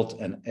gets built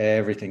and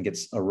everything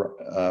gets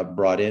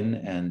brought in.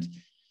 And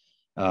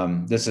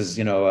this is,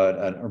 an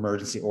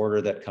emergency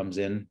order that comes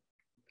in.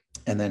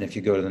 And then if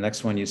you go to the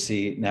next one, you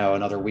see now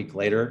another week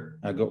later,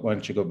 why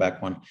don't you go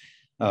back one?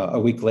 A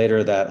week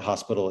later, that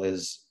hospital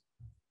is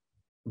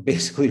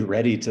basically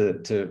ready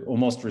to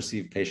almost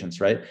receive patients,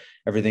 right?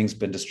 Everything's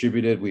been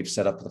distributed. We've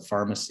set up the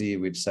pharmacy.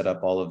 We've set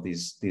up all of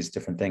these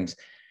different things.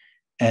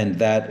 And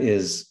that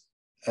is,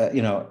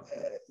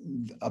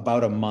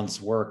 about a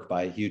month's work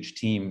by a huge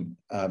team.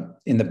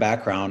 In the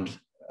background,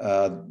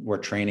 we're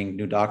training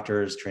new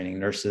doctors, training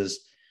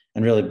nurses,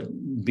 and really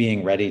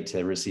being ready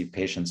to receive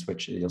patients,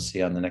 which you'll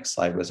see on the next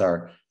slide was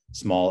our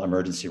small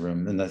emergency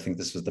room. And I think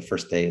this was the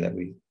first day that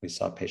we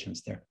saw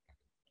patients there.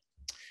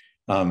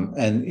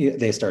 And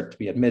they start to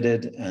be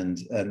admitted, and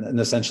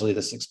essentially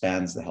this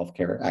expands the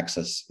healthcare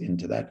access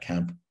into that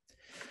camp.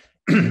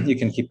 You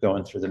can keep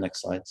going through the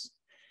next slides.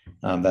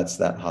 That's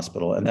that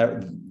hospital. And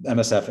that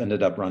MSF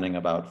ended up running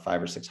about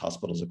 5 or 6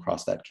 hospitals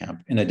across that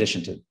camp, in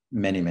addition to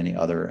many, many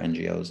other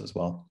NGOs as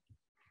well.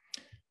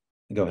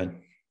 Go ahead.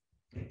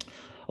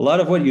 A lot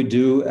of what you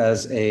do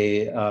as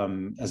a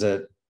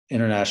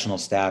international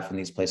staff in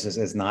these places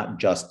is not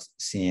just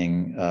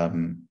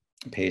seeing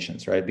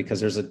patients, right? Because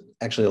there's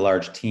actually a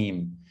large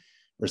team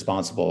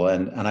responsible.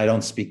 And I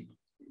don't speak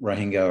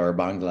Rohingya or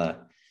Bangla.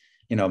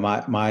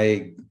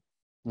 My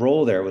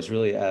role there was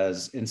really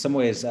in some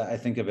ways, I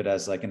think of it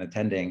as like an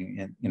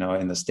attending,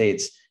 in the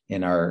States,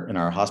 in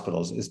our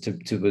hospitals,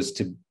 was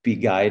to be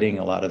guiding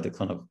a lot of the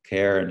clinical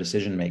care and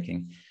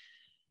decision-making,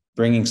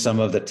 bringing some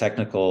of the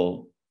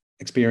technical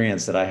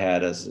experience that I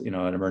had as, an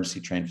emergency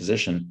trained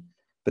physician,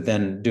 but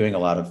then doing a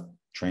lot of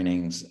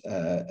trainings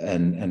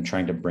and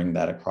trying to bring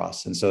that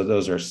across. And so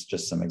those are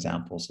just some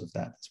examples of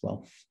that as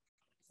well.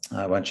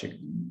 Why don't you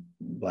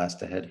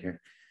blast ahead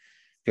here?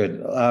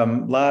 Good. A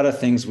lot of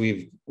things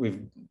we've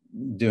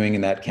doing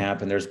in that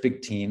camp, and there's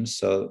big teams.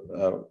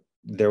 So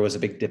there was a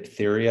big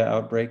diphtheria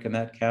outbreak in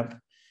that camp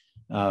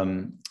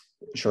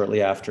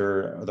shortly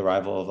after the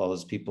arrival of all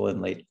those people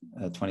in late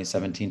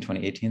 2017,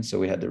 2018. So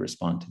we had to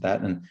respond to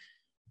that. And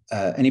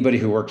anybody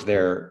who worked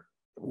there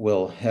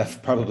will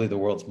have probably the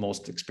world's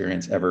most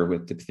experience ever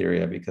with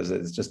diphtheria, because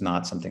it's just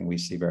not something we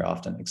see very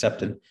often,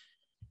 except in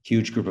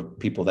huge group of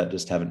people that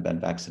just haven't been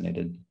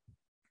vaccinated.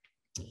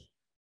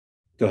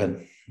 Go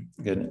ahead.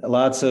 Good.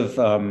 Lots of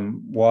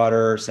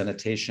water,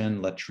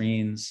 sanitation,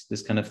 latrines,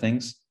 this kind of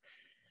things.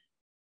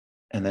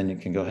 And then you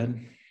can go ahead.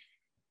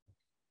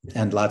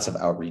 And lots of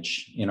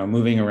outreach,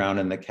 moving around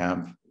in the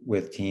camp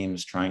with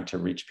teams, trying to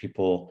reach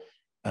people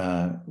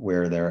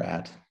where they're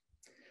at.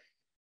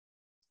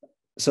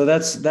 So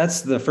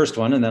that's the first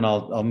one. And then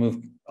I'll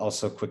move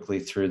also quickly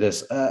through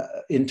this.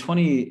 In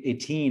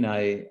 2018,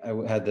 I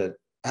had the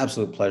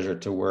absolute pleasure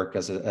to work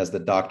as the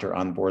doctor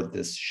on board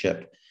this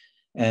ship.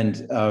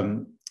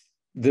 And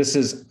this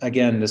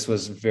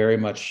was very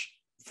much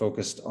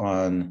focused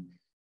on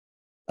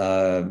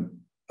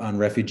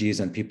refugees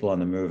and people on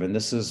the move. And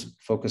this is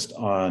focused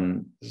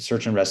on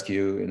search and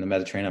rescue in the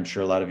Mediterranean. I'm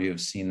sure a lot of you have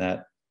seen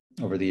that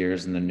over the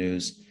years in the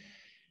news.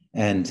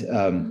 And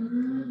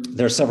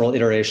there are several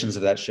iterations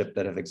of that ship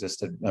that have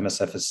existed.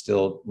 MSF is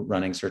still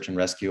running search and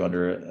rescue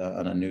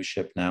on a new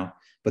ship now,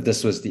 but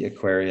this was the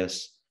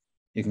Aquarius.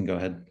 You can go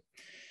ahead.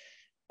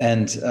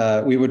 And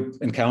we would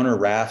encounter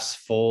rafts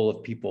full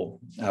of people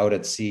out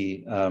at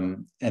sea,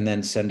 and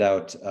then send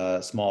out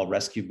small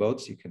rescue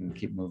boats. You can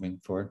keep moving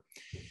forward.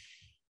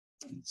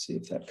 Let's see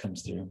if that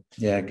comes through.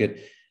 Yeah,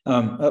 good.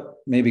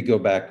 Maybe go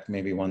back,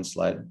 maybe one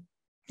slide.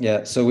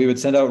 Yeah, so we would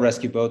send out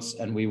rescue boats,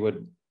 and we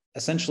would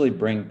essentially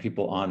bring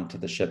people onto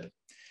the ship.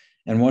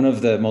 And one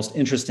of the most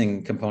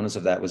interesting components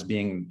of that was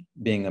being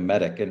a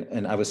medic.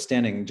 And I was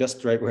standing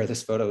just right where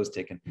this photo was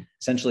taken,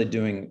 essentially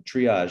doing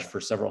triage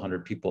for several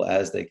hundred people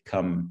as they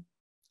come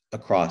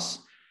across,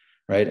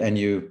 right? And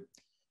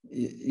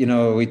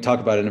we talk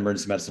about in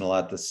emergency medicine a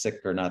lot, the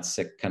sick or not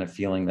sick kind of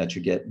feeling that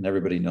you get. And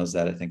everybody knows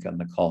that, I think, on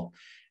the call.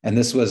 And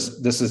this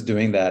is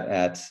doing that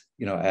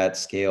at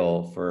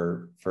scale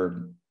for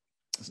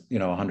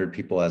 100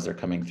 people as they're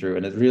coming through.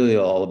 And it's really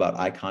all about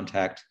eye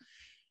contact,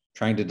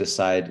 trying to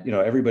decide,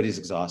 everybody's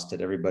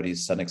exhausted,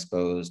 everybody's sun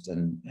exposed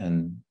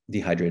and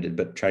dehydrated,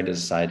 but trying to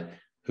decide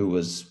who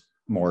was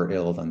more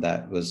ill than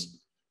that was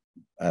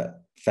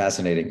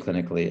fascinating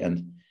clinically.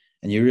 And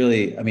you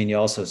really, you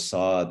also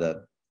saw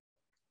the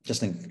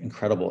just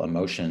incredible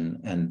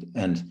emotion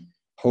and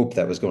hope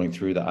that was going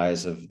through the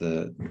eyes of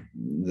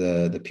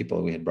the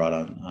people we had brought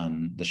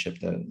on the ship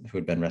who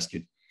had been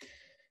rescued.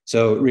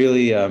 So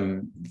really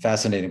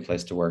fascinating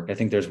place to work. I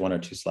think there's one or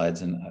two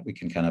slides, and we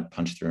can kind of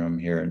punch through them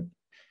here and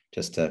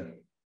just to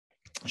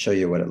show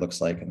you what it looks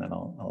like, and then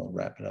I'll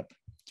wrap it up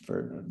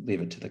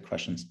leave it to the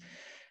questions.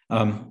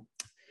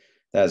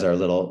 That's our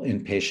little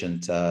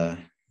inpatient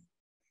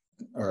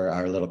or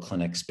our little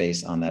clinic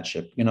space on that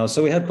ship.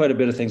 So we had quite a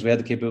bit of things. We had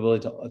the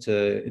capability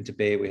to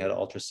intubate. We had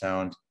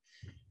ultrasound,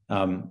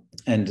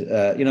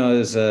 it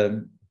was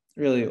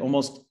really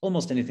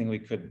almost anything we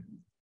could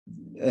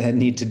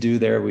need to do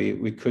there.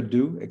 We could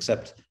do,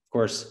 except of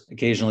course,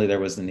 occasionally there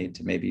was the need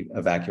to maybe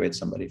evacuate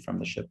somebody from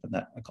the ship, and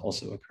that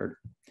also occurred.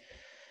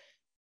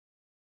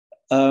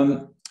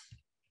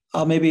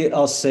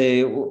 I'll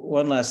say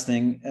one last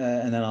thing,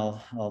 and then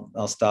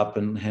I'll stop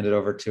and hand it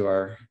over to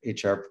our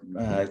HR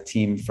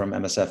team from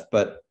MSF.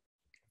 But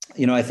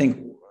I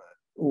think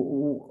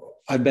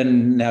I've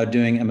been now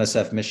doing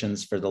MSF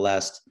missions for the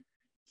last,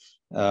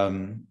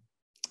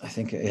 I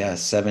think, I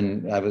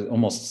was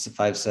almost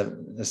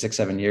 6,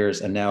 7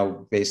 years, and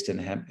now based in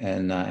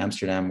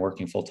Amsterdam,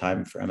 working full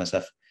time for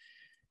MSF.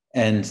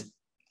 And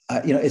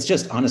it's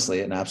just honestly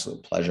an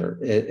absolute pleasure.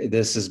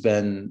 This has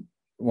been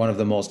one of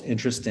the most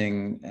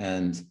interesting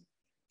and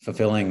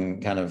fulfilling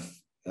kind of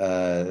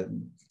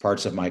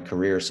parts of my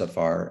career so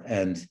far.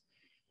 And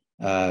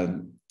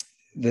the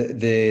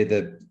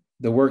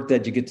work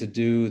that you get to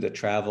do, the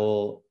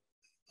travel,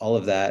 all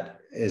of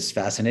that is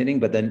fascinating.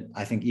 But then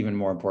I think even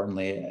more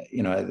importantly,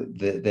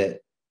 the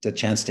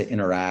chance to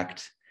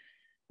interact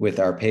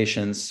with our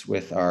patients,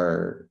 with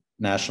our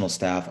national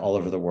staff all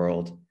over the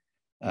world,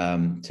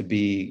 to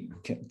be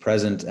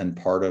present and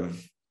part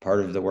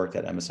of the work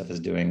that MSF is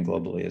doing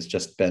globally has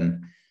just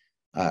been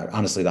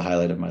honestly the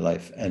highlight of my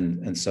life.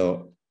 And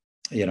so,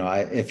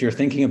 if you're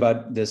thinking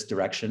about this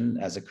direction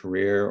as a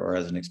career or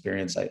as an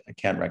experience, I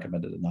can't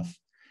recommend it enough.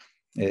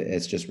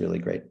 It's just really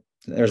great.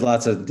 There's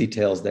lots of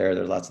details there.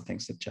 There's lots of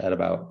things to chat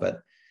about,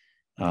 but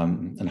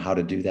and how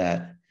to do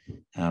that.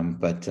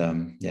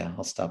 Yeah,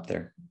 I'll stop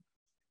there.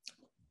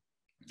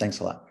 Thanks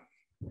a lot.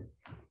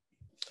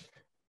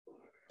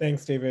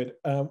 Thanks, David.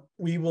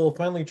 We will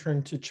finally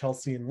turn to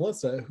Chelsea and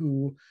Melissa,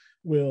 who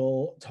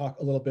will talk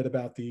a little bit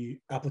about the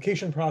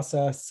application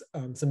process,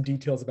 some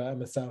details about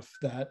MSF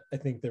that I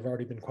think there have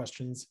already been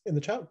questions in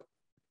the chat.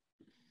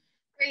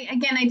 Great.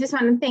 Again, I just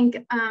want to thank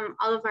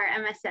all of our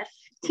MSF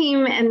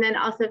team and then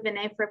also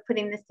Vinay for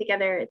putting this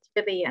together. It's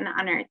really an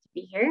honor to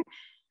be here.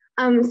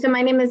 So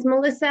my name is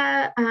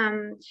Melissa,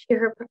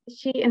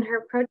 she and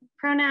her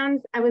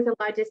pronouns. I was a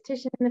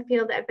logistician in the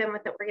field. I've been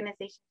with the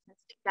organization since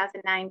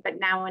 2009, but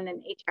now in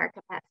an HR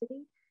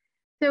capacity.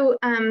 So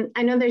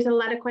I know there's a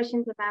lot of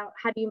questions about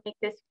how do you make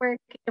this work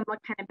and what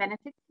kind of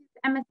benefits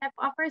does MSF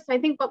offer. So I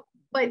think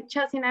what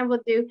Chelsea and I will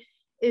do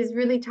is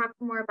really talk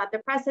more about the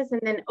process and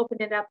then open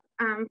it up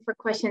for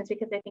questions,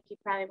 because I think you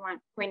probably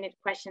want pointed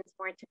questions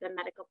more to the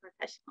medical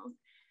professionals.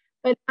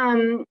 But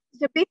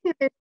so basically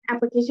this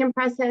application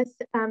process,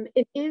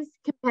 it is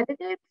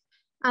competitive,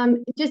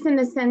 just in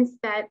the sense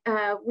that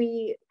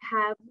we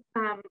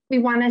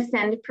want to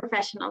send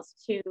professionals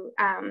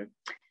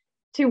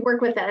to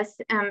work with us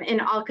in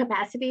all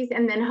capacities.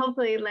 And then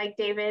hopefully, like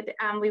David,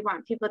 we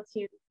want people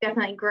to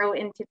definitely grow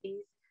into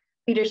these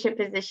leadership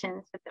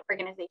positions with the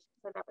organization.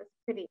 So that was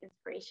pretty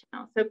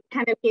inspirational. So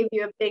kind of gave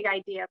you a big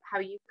idea of how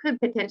you could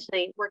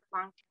potentially work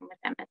long-term with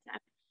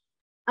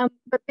MSF.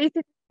 But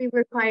basically we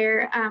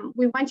require,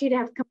 we want you to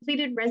have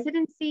completed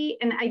residency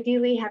and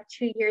ideally have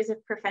 2 years of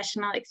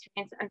professional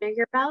experience under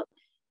your belt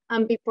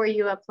before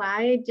you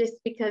apply, just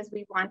because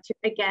we want to,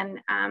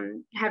 again,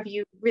 have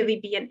you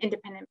really be an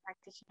independent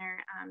practitioner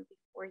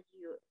before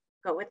you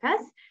go with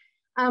us.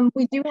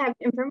 We do have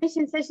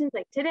information sessions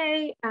like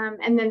today,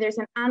 and then there's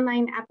an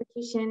online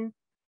application.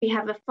 We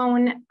have a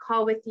phone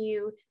call with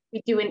you.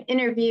 We do an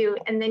interview,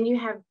 and then you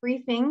have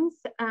briefings,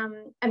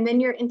 and then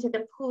you're into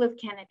the pool of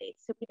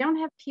candidates. So we don't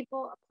have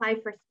people apply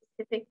for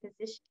specific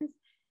positions.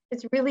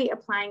 It's really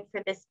applying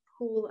for this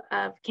pool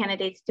of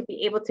candidates to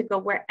be able to go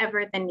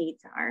wherever the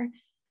needs are.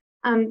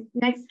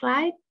 Next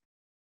slide.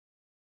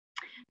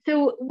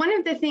 So one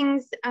of the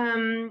things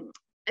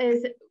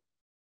is,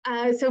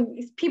 so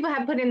people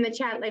have put in the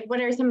chat, like, what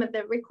are some of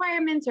the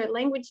requirements or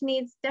language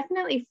needs?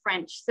 Definitely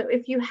French. So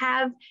if you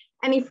have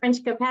any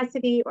French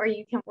capacity or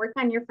you can work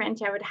on your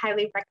French, I would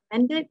highly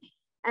recommend it.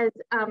 As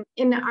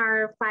in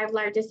our 5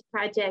 largest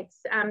projects,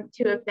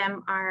 2 of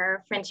them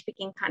are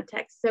French-speaking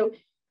contexts. So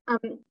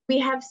we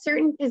have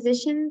certain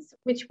positions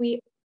which we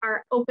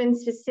are open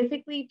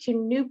specifically to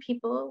new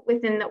people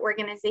within the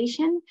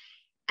organization.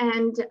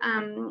 And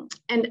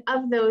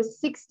of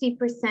those,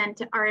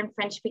 60% are in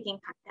French-speaking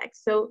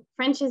contexts. So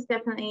French is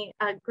definitely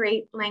a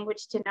great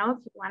language to know if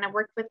you want to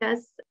work with us,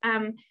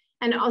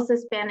 and also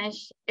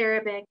Spanish,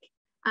 Arabic,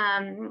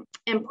 and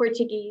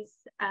Portuguese,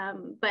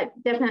 but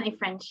definitely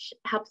French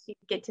helps you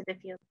get to the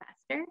field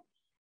faster.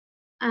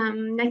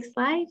 Next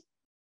slide.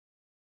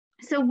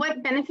 So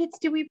what benefits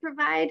do we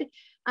provide?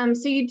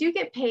 So you do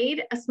get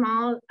paid a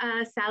small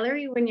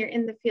salary when you're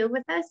in the field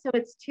with us. So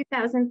it's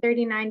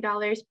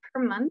 $2,039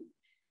 per month.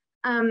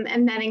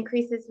 And that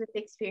increases with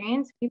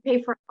experience. We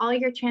pay for all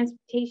your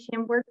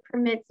transportation, work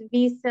permits,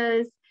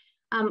 visas,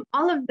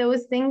 all of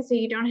those things, so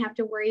you don't have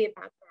to worry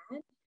about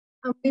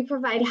that. We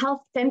provide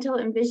health, dental,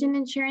 and vision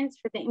insurance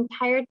for the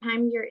entire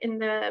time you're in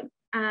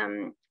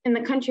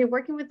the country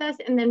working with us,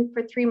 and then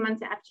for 3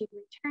 months after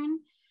you return.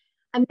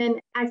 And then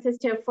access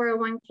to a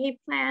 401k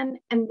plan,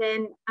 and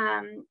then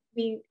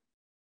we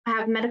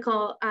have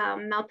medical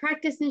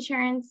malpractice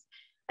insurance,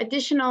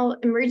 additional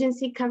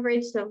emergency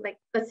coverage. So like,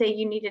 let's say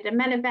you needed a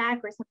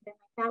medevac or something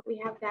like that,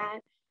 we have that.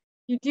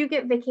 You do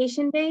get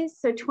vacation days,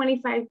 so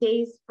 25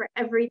 days for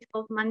every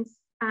 12 months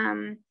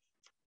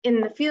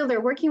in the field or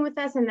working with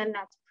us, and then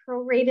that's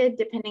prorated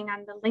depending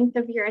on the length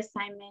of your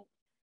assignment.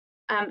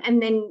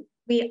 And then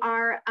we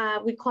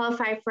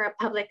qualify for a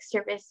public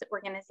service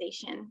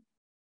organization.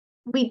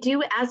 We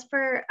do ask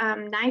for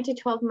 9 to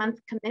 12 month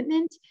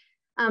commitment,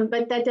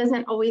 but that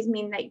doesn't always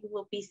mean that you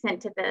will be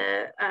sent to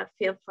the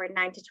field for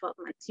 9 to 12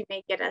 months. You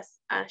may get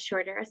a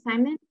shorter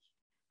assignment.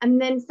 And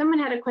then someone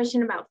had a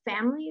question about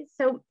families.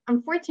 So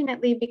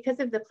unfortunately, because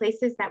of the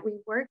places that we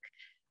work,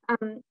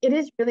 it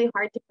is really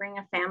hard to bring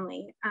a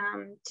family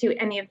to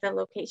any of the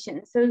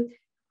locations. So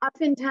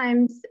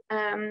oftentimes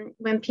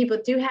when people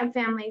do have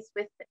families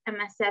with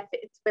MSF,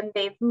 it's when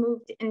they've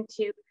moved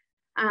into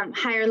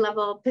higher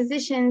level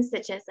positions,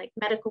 such as like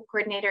medical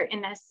coordinator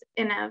in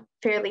a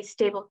fairly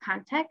stable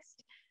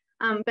context.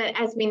 But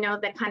as we know,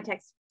 the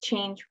context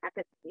change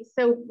rapidly.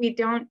 So we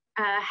don't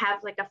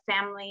have like a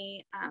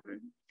family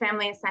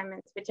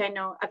assignments, which I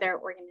know other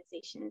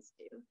organizations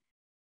do.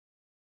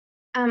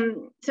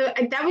 So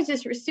that was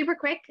just super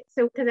quick.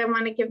 So because I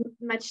want to give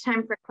much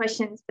time for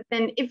questions, but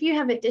then if you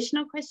have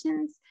additional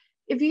questions,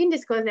 if you can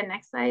just go to the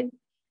next slide.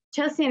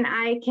 Chelsea and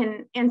I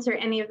can answer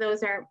any of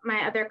those, or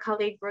my other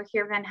colleague,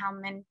 Rohir Van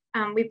Helmen.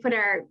 We put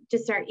our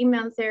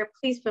emails there.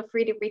 Please feel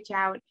free to reach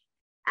out,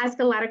 ask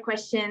a lot of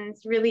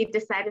questions, really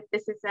decide if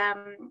this is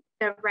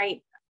the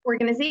right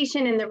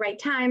organization and the right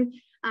time,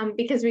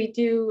 because we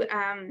do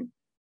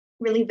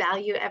really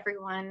value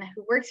everyone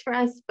who works for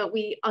us, but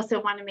we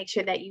also want to make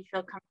sure that you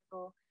feel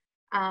comfortable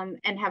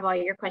and have all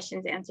your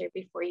questions answered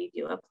before you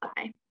do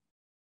apply.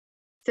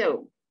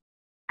 So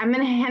I'm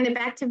going to hand it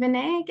back to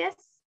Vinay, I guess.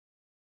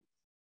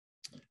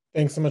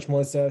 Thanks so much,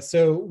 Melissa.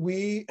 So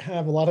we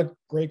have a lot of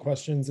great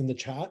questions in the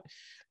chat.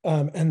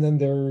 And then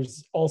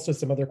there's also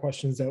some other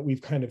questions that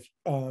we've kind of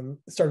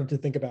started to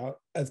think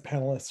about as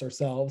panelists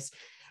ourselves.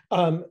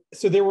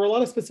 So there were a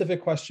lot of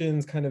specific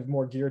questions kind of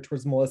more geared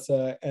towards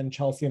Melissa and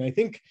Chelsea, and I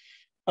think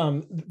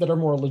that are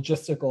more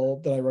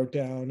logistical that I wrote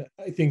down.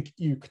 I think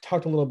you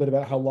talked a little bit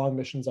about how long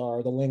missions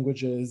are, the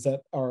languages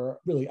that are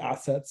really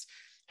assets,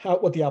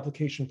 what the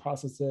application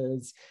process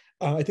is.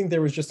 I think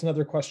there was just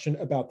another question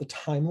about the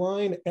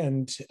timeline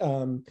and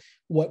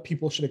what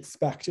people should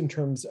expect in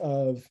terms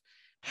of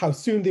how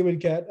soon they would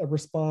get a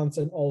response,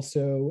 and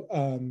also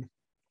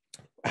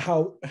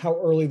how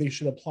early they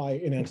should apply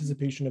in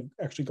anticipation of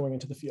actually going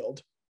into the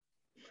field.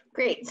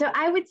 Great. So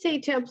I would say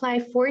to apply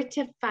 4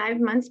 to 5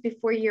 months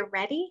before you're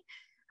ready.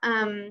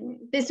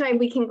 This way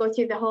we can go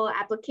through the whole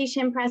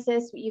application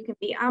process. You can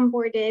be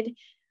onboarded.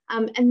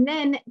 And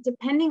then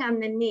depending on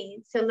the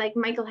needs, so like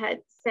Michael had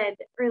said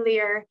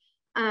earlier,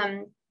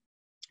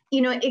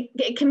 you know,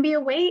 it can be a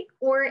wait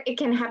or it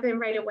can happen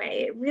right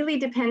away. It really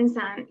depends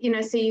on, you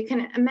know, so you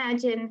can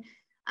imagine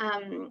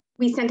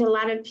we sent a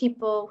lot of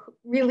people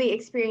really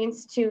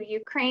experienced to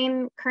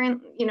Ukraine,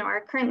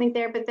 are currently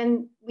there, but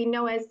then we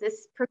know as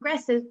this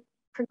progresses,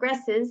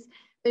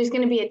 there's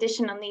going to be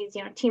additional needs.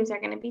 You know, teams are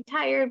going to be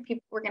tired,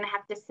 people we're going to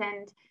have to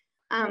send.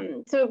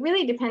 So it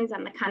really depends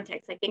on the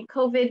context. Like in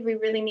COVID, we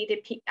really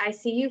needed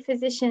ICU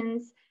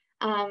physicians.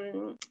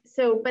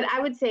 But I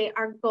would say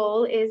our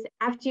goal is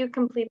after you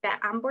complete that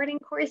onboarding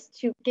course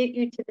to get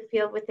you to the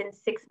field within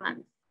 6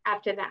 months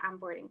after that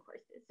onboarding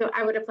courses. So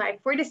I would apply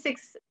 4 to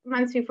 6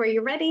 months before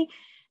you're ready.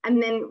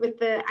 And then with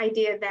the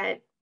idea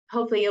that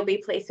hopefully you'll be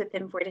placed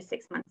within 4 to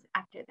 6 months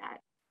after that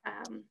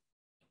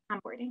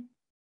onboarding.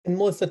 And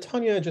Melissa,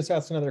 Tanya just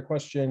asked another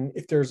question,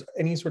 if there's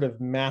any sort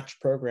of match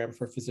program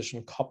for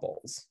physician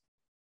couples.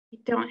 We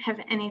don't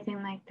have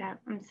anything like that.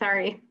 I'm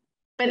sorry,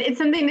 but it's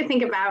something to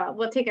think about.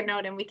 We'll take a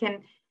note and we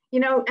can, you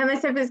know,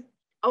 MSF is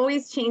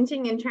always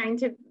changing and trying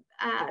to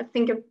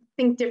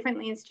think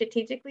differently and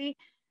strategically.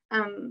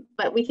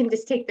 But we can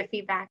just take the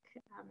feedback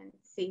and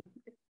see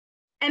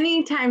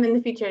any time in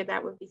the future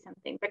that would be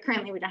something, but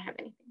currently we don't have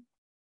anything.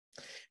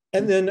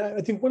 And then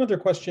I think one other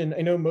question,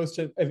 I know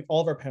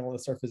all of our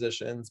panelists are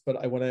physicians, but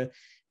I want to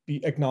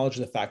acknowledge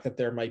the fact that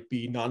there might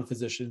be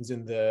non-physicians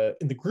in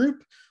the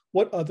group.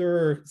 What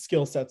other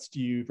skill sets do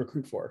you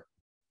recruit for?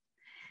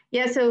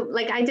 Yeah, so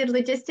like I did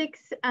logistics,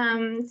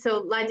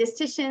 so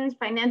logisticians,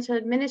 financial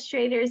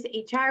administrators,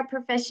 HR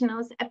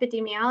professionals,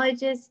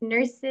 epidemiologists,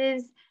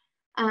 nurses,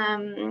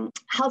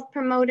 health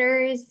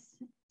promoters,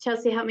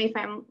 Chelsea, help me if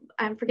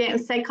I'm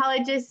forgetting,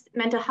 psychologists,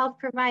 mental health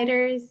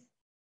providers,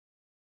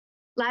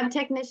 lab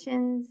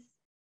technicians.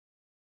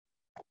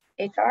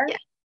 HR?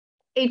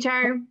 Yeah.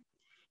 HR.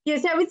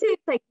 Yes, I would say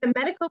it's like the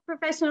medical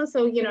professionals.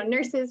 So, you know,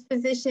 nurses,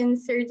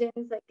 physicians,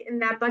 surgeons, like in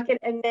that bucket.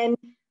 And then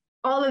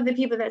all of the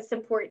people that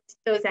support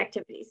those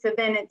activities. So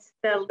then it's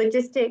the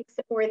logistics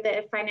or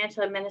the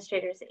financial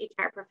administrators,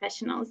 HR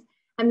professionals.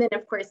 And then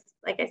of course,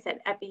 like I said,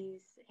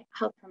 EPIs,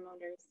 health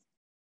promoters.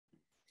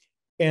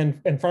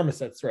 And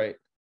pharmacists, right?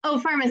 Oh,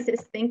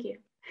 pharmacists, thank you.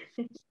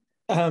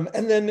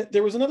 And then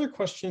there was another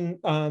question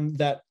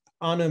that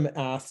Anam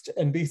asked,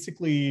 and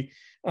basically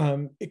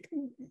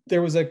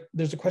there's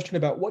a question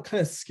about what kind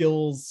of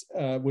skills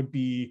would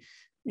be,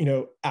 you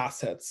know,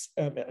 assets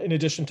in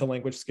addition to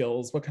language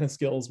skills. What kind of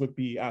skills would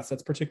be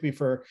assets, particularly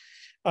for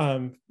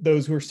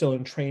those who are still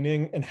in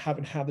training and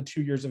haven't had the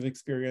 2 years of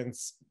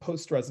experience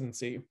post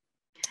residency?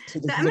 So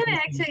I'm going to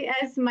actually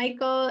ask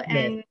Michael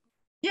and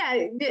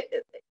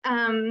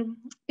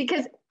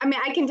because I mean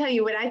I can tell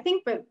you what I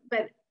think,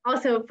 but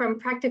also from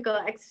practical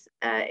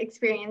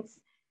experience.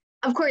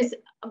 Of course,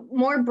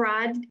 more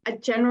broad, a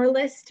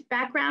generalist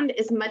background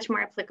is much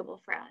more applicable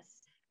for us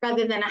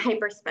rather than a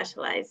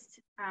hyper-specialized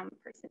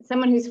person.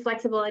 Someone who's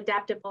flexible,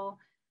 adaptable,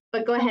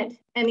 but go ahead.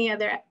 Any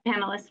other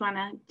panelists want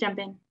to jump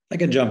in? I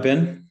can jump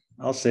in.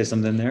 I'll say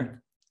something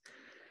there.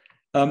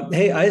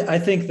 Hey, I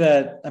think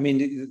that, I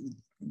mean,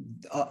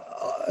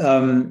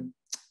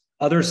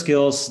 other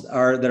skills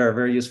that are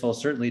very useful,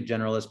 certainly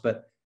generalist,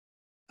 but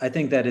I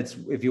think that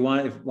if you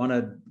want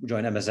to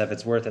join MSF,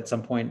 it's worth at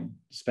some point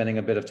spending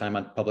a bit of time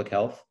on public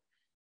health.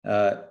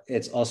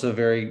 It's also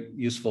very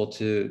useful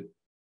to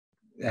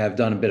have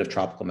done a bit of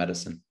tropical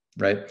medicine,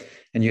 right?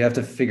 And you have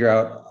to figure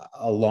out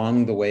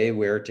along the way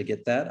where to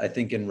get that. I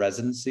think in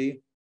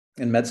residency,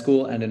 in med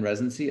school and in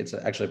residency, it's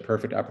actually a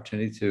perfect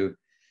opportunity to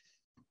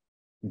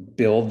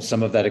build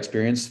some of that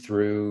experience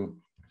through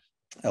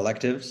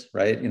electives,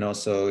 right? You know,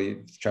 so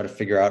you try to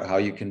figure out how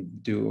you can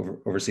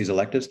do overseas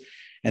electives.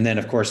 And then,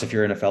 of course, if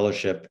you're in a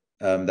fellowship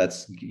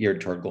that's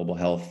geared toward global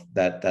health,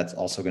 that's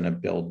also going to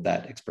build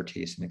that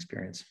expertise and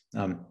experience.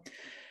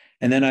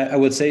 And then I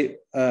would say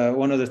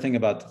one other thing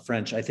about the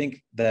French. I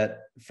think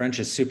that French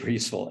is super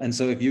useful. And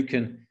so if you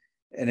can,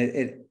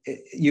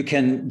 you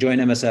can join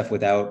MSF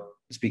without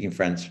speaking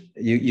French.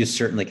 You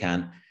certainly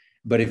can.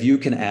 But if you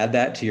can add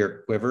that to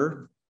your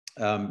quiver,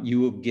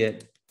 you will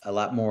get a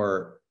lot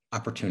more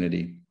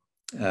opportunity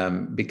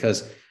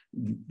because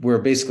we're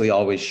basically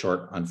always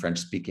short on French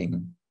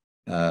speaking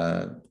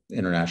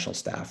international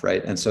staff,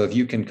 right? And so if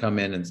you can come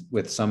in and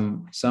with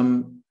some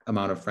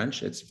amount of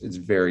French, it's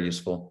very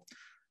useful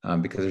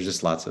because there's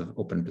just lots of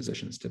open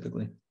positions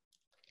typically.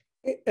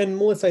 And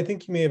Melissa, I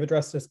think you may have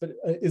addressed this, but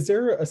is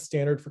there a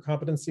standard for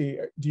competency?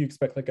 Do you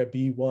expect like a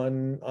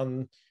B1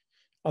 on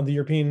the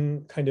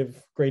European kind of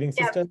grading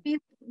system? Yeah,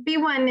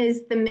 B1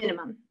 is the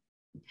minimum.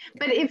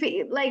 But if,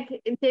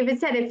 like David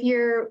said, if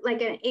you're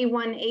like an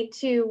A1,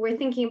 A2, we're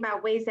thinking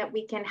about ways that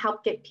we can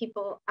help get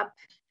people up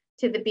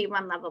to the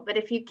B1 level. But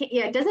if you can,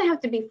 yeah, it doesn't have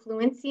to be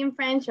fluency in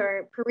French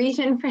or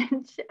Parisian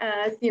French,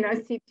 you know,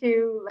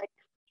 C2, like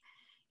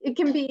it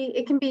can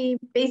be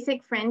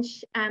basic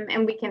French,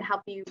 and we can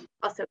help you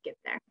also get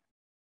there.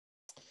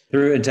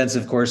 Through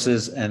intensive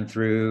courses and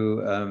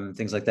through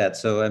things like that.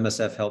 So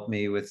MSF helped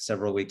me with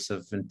several weeks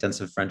of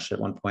intensive French at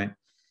one point.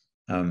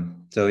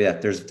 So yeah,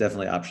 there's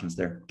definitely options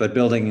there, but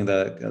building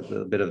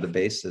the bit of the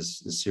base is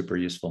super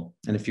useful.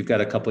 And if you've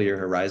got a couple year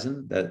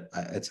horizon,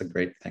 it's a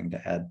great thing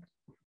to add.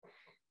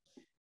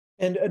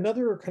 And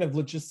another kind of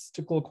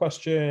logistical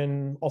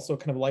question, also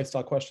kind of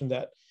lifestyle question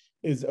that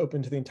is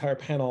open to the entire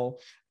panel.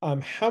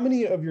 How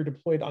many of your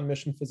deployed on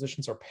mission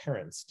physicians are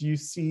parents? Do you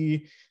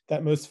see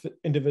that most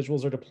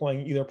individuals are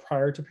deploying either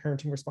prior to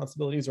parenting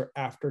responsibilities or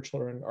after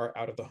children are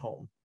out of the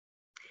home?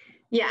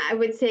 Yeah, I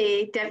would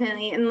say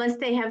definitely, unless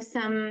they have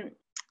some,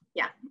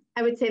 yeah,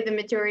 I would say the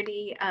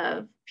majority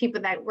of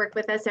people that work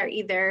with us are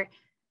either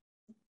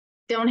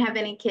don't have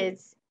any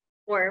kids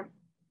or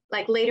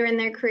like later in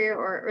their career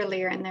or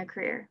earlier in their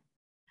career.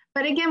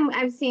 But again,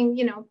 I've seen,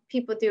 you know,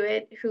 people do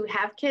it who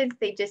have kids,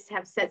 they just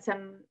have set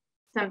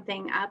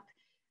something up.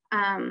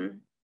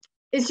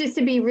 It's just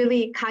to be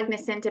really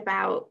cognizant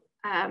about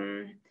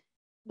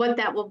what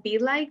that will be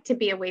like to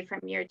be away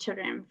from your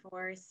children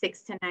for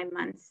 6 to 9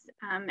 months,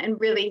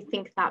 and really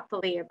think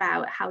thoughtfully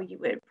about how you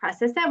would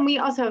process that. And we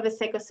also have a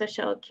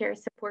psychosocial care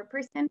support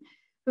person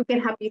who can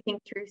help you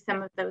think through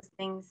some of those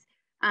things,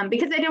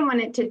 because I don't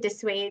want it to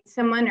dissuade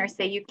someone or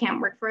say you can't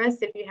work for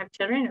us if you have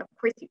children. Of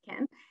course you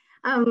can.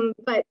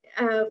 But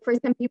for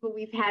some people,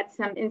 we've had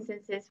some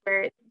instances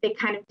where they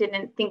kind of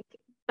didn't think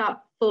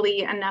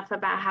thoughtfully enough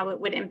about how it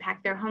would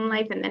impact their home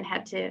life and then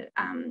had to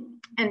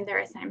end their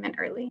assignment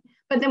early.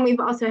 But then we've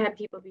also had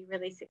people be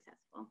really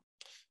successful.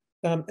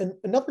 And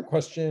another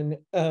question,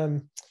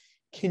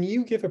 can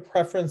you give a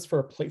preference for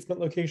a placement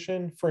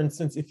location? For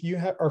instance, if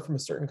you are from a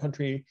certain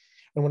country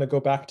and want to go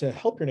back to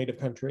help your native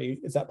country,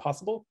 is that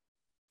possible?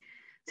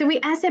 So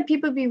we ask that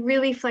people be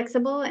really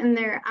flexible in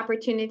their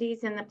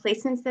opportunities and the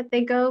placements that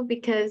they go,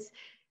 because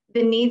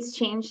the needs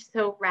change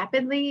so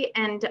rapidly.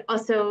 And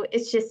also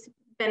it's just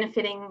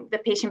benefiting the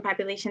patient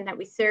population that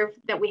we serve,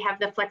 that we have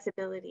the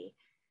flexibility.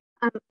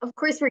 Of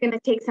course, we're going to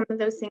take some of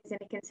those things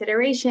into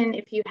consideration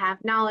if you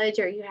have knowledge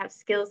or you have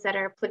skills that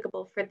are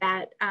applicable for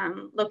that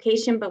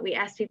location, but we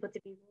ask people to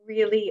be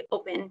really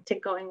open to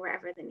going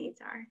wherever the needs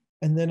are.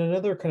 And then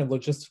another kind of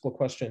logistical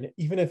question,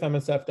 even if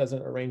MSF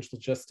doesn't arrange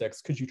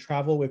logistics, could you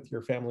travel with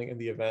your family in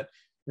the event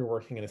you're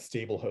working in a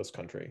stable host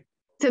country?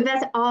 So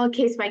that's all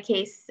case by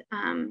case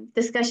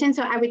discussion.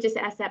 So I would just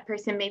ask that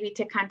person maybe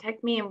to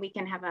contact me and we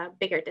can have a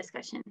bigger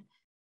discussion.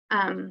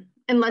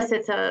 Unless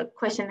it's a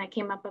question that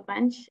came up a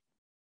bunch,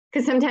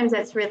 because sometimes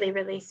that's really,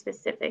 really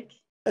specific.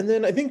 And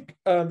then I think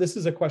this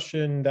is a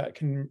question that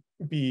can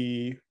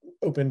be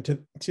open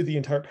to the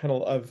entire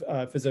panel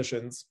of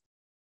physicians.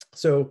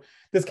 So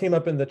this came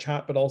up in the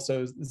chat, but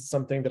also this is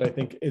something that I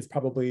think is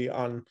probably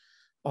on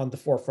the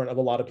forefront of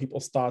a lot of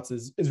people's thoughts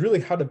is really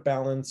how to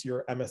balance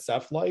your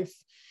MSF life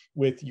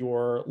with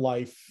your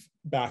life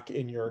back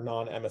in your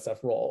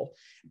non-MSF role.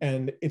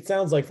 And it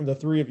sounds like from the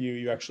three of you,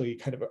 you actually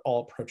kind of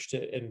all approached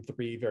it in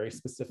 3 very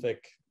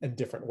specific and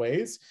different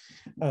ways.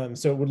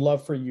 So would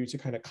love for you to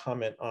kind of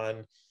comment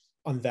on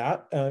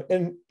that.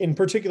 And in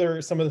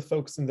particular, some of the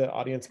folks in the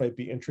audience might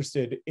be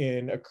interested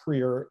in a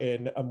career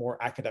in a more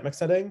academic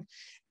setting.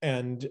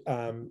 And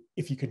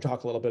if you can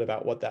talk a little bit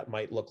about what that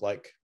might look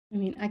like. I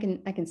mean,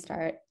 I can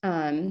start.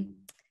 I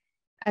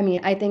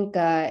mean, I think,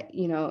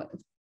 you know,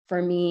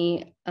 for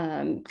me,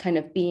 kind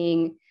of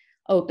being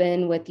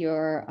open with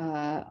your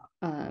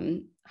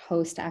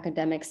host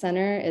academic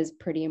center is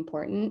pretty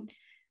important.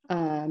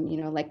 You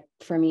know, like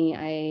for me,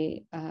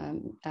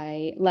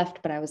 I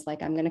left, but I was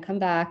like, I'm going to come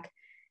back,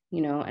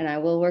 you know, and I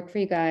will work for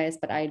you guys,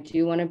 but I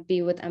do want to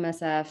be with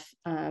MSF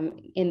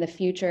in the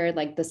future.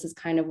 Like, this is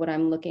kind of what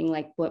I'm looking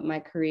like, what my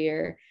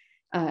career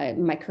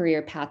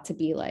path to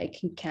be like.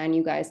 Can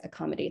you guys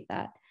accommodate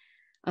that?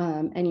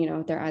 And, you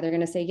know, they're either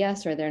going to say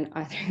yes or they're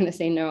either going to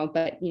say no,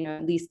 but, you know,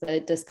 at least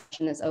the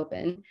discussion is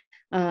open.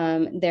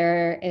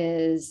 There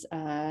is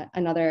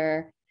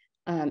another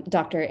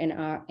doctor in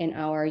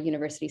our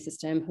university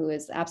system who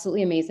is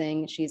absolutely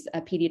amazing. She's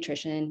a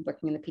pediatrician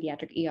working in the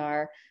pediatric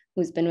ER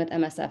who's been with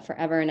MSF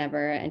forever and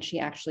ever. And she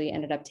actually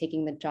ended up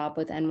taking the job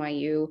with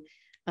NYU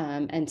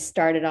and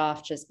started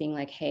off just being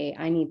like, hey,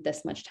 I need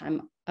this much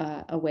time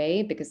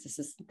away because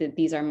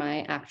these are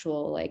my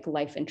actual like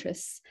life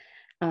interests.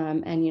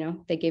 And, you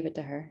know, they gave it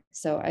to her.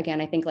 So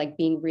again, I think like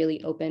being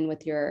really open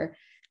with your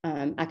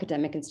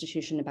academic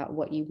institution about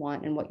what you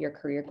want and what your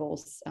career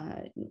goals,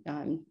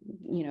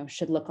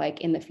 should look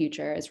like in the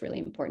future is really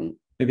important.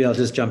 Maybe I'll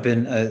just jump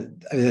in.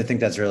 I think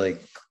that's really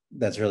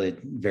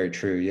very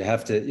true. You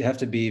have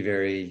to be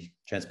very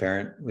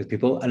transparent with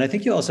people, and I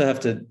think you also have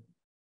to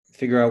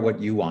figure out what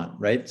you want,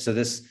 right? So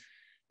this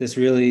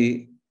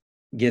really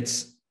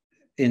gets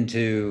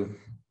into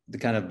the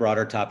kind of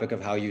broader topic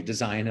of how you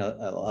design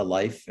a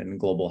life in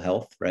global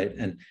health, right?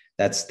 And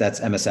that's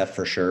MSF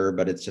for sure,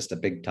 but it's just a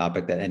big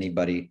topic that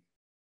anybody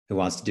who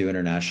wants to do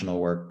international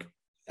work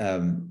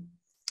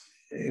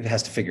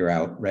has to figure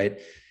out,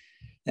 right?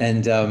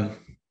 And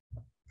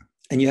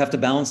you have to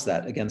balance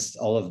that against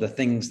all of the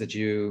things that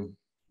you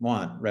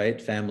want,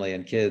 right? Family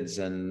and kids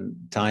and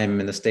time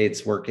in the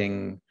States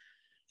working,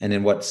 and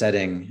in what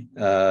setting,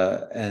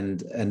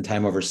 and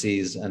time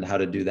overseas, and how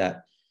to do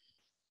that.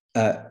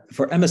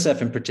 For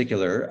MSF in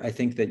particular, I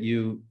think that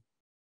you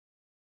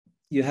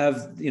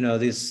have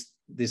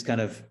these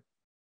kind of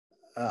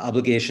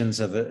obligations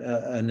of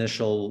an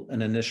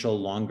initial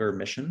longer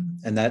mission,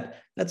 and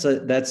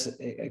that's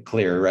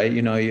clear, right?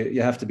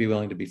 You have to be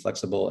willing to be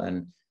flexible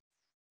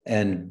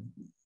and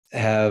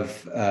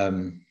have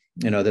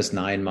this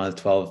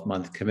 9-month,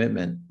 12-month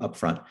commitment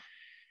upfront.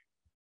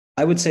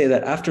 I would say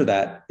that after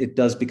that, it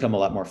does become a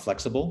lot more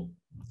flexible.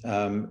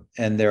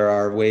 And there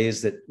are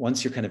ways that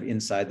once you're kind of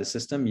inside the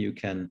system, you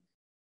can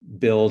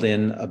build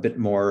in a bit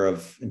more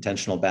of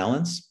intentional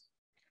balance.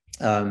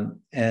 And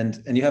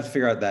you have to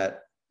figure out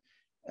that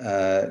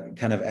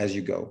kind of as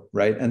you go,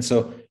 right? And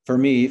so for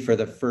me, for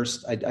the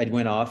first, I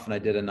went off and I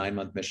did a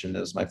 9-month mission. That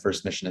was my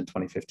first mission in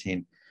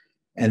 2015.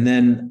 And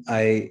then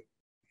I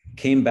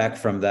came back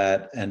from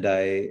that and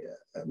I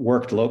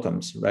worked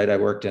locums, right? I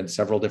worked in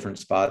several different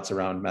spots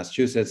around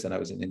Massachusetts, and I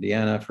was in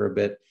Indiana for a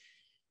bit.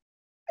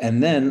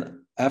 And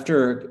then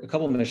after a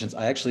couple of missions,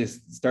 I actually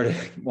started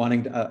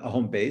wanting a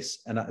home base.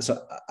 And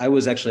so I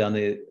was actually on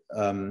the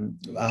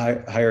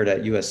hired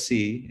at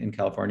USC in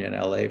California and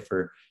LA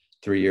for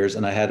 3 years.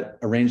 And I had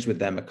arranged with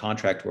them a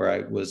contract where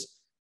I was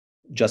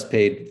just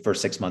paid for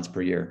 6 months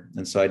per year.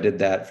 And so I did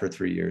that for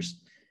 3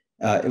 years.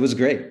 It was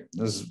great. It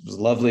was a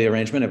lovely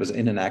arrangement. It was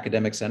in an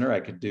academic center.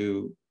 I could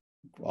do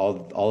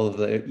all of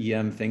the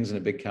EM things in a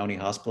big county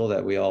hospital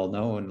that we all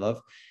know and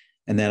love.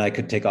 And then I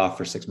could take off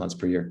for 6 months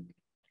per year.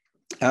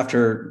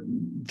 After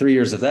 3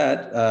 years of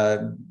that,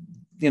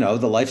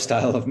 the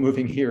lifestyle of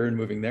moving here and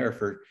moving there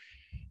for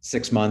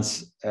 6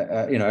 months,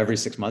 every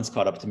 6 months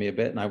caught up to me a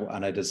bit.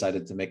 And I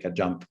decided to make a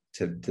jump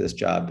to this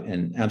job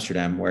in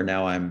Amsterdam, where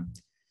now I'm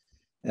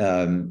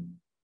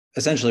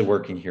essentially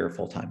working here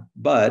full time.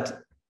 But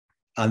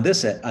on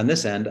this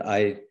end,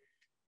 I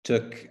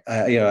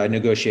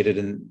negotiated,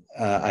 and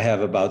I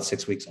have about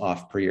 6 weeks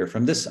off per year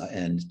from this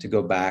end to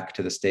go back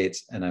to the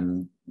States, and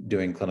I'm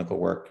doing clinical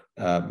work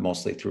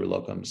mostly through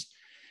locums.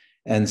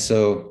 And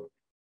so,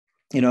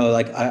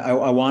 I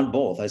want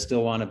both. I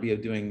still want to be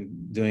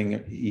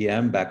doing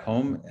EM back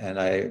home,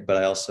 but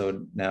I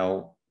also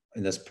now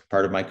in this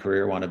part of my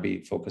career want to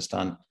be focused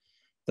on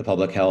the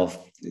public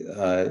health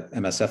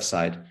MSF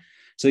side.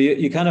 So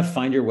you kind of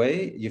find your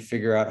way, you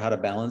figure out how to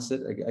balance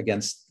it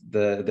against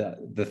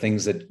the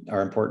things that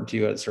are important to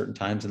you at certain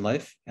times in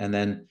life. And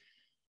then,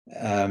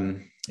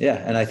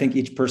 and I think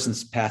each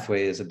person's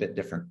pathway is a bit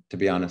different, to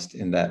be honest,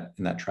 in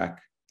that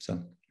track.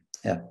 So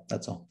yeah,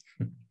 that's all.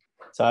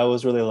 So I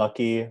was really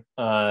lucky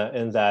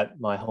in that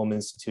my home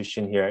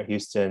institution here at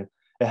Houston,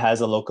 it has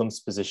a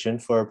locums position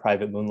for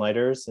private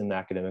moonlighters in the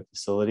academic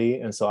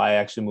facility. And so I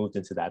actually moved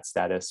into that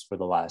status for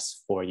the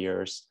last 4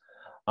 years.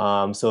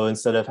 So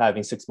instead of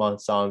having 6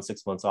 months on,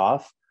 6 months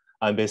off,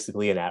 I'm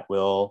basically an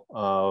at-will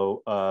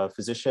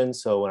physician.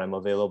 So when I'm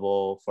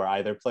available for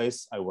either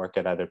place, I work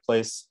at either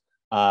place.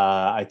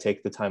 I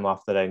take the time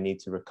off that I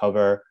need to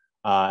recover,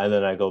 and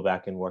then I go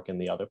back and work in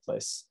the other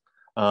place.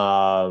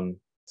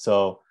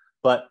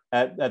 But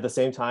at the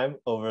same time,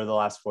 over the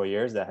last 4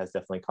 years, that has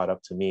definitely caught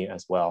up to me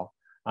as well.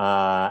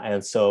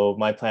 And so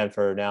my plan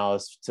for now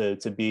is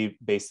to be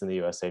based in the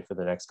USA for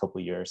the next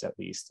couple of years at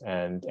least.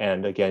 And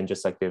again,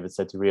 just like David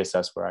said, to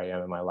reassess where I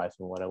am in my life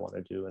and what I want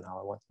to do and how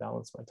I want to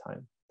balance my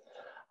time.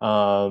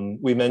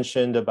 We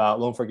mentioned about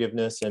loan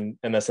forgiveness and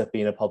MSF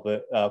being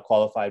a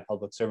qualified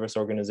public service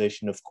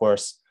organization. Of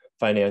course,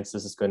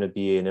 finances is going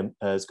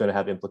to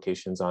have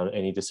implications on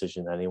any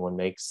decision that anyone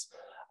makes.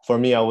 For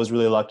me, I was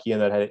really lucky in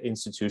that I had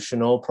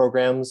institutional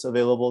programs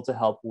available to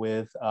help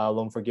with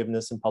loan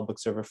forgiveness and public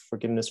service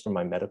forgiveness from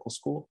my medical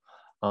school.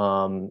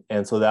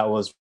 And so that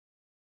was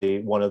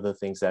one of the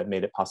things that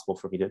made it possible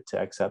for me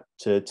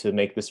to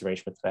make this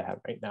arrangement that I have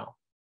right now.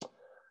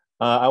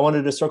 I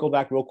wanted to circle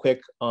back real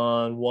quick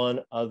on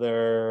one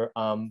other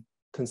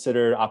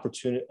considered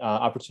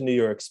opportunity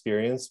or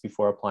experience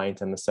before applying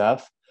to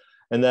MSF.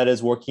 And that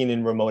is working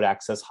in remote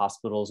access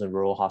hospitals and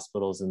rural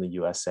hospitals in the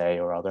USA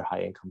or other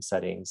high income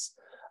settings.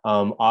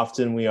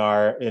 Often we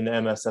are in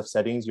MSF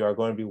settings, you are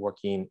going to be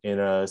working in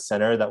a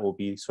center that will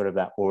be sort of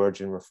that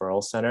origin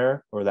referral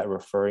center or that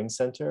referring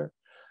center.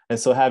 And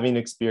so having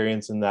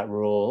experience in that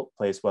rural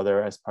place,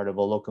 whether as part of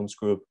a locums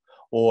group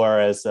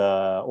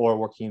or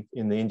working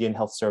in the Indian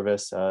Health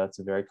Service. It's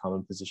a very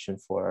common position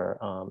for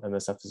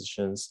MSF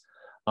physicians,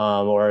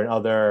 or in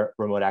other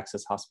remote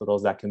access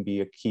hospitals. That can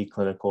be a key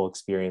clinical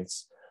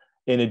experience,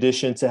 in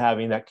addition to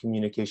having that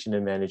communication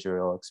and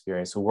managerial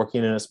experience. So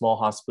working in a small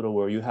hospital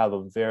where you have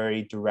a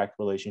very direct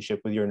relationship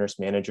with your nurse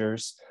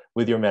managers,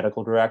 with your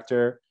medical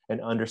director,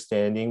 and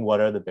understanding what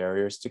are the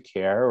barriers to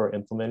care or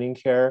implementing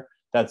care,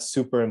 that's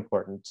super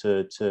important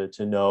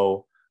to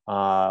know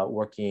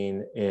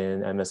working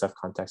in MSF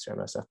context or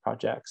MSF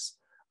projects.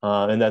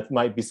 And that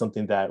might be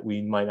something that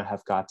we might not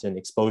have gotten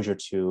exposure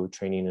to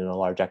training in a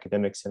large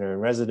academic center in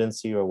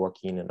residency or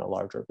working in a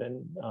large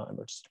urban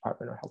emergency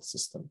department or health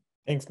system.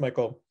 Thanks,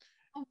 Michael.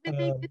 Oh, but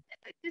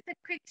just a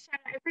quick shout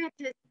out. I forgot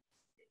to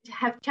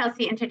have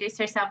Chelsea introduce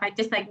herself. I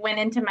just like went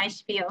into my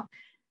spiel.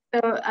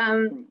 So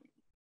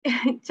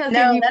Chelsea,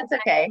 no, that's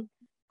okay.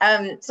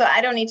 So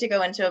I don't need to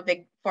go into a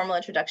big formal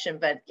introduction,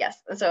 but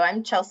yes. So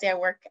I'm Chelsea. I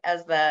work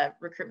as the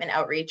recruitment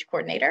outreach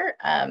coordinator.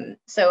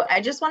 So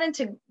I just wanted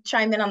to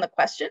chime in on the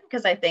question,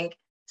 because I think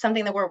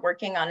something that we're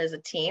working on as a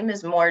team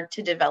is more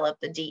to develop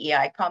the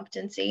DEI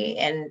competency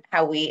and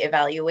how we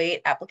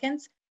evaluate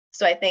applicants.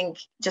 So I think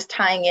just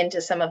tying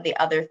into some of the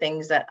other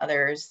things that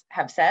others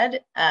have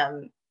said,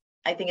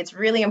 I think it's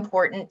really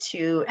important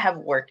to have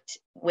worked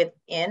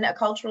within a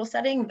cultural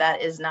setting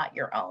that is not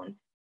your own.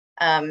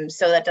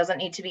 So that doesn't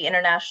need to be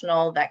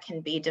international, that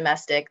can be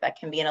domestic, that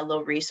can be in a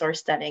low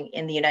resource setting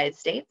in the United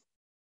States.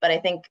 But I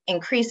think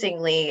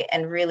increasingly,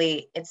 and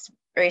really it's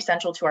very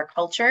central to our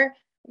culture,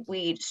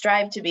 we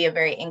strive to be a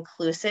very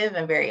inclusive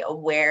and very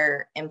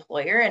aware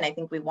employer. And I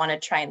think we want to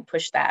try and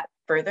push that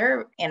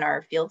further in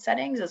our field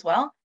settings as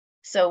well.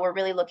 So we're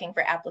really looking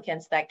for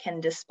applicants that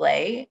can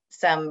display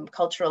some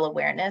cultural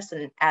awareness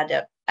and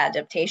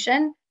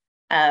adaptation.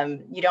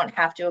 You don't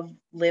have to have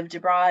lived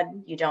abroad.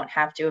 You don't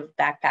have to have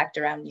backpacked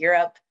around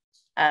Europe.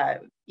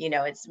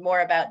 It's more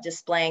about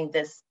displaying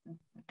this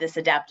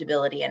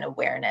adaptability and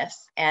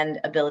awareness and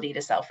ability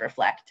to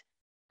self-reflect.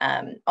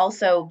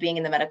 Also, being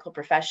in the medical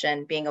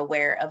profession, being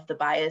aware of the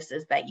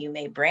biases that you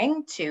may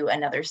bring to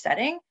another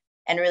setting,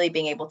 and really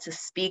being able to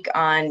speak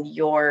on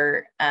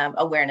your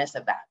awareness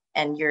of that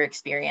and your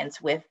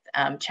experience with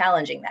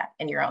challenging that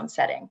in your own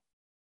setting.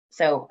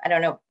 So I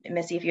don't know,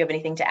 Missy, if you have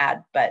anything to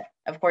add, but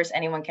of course,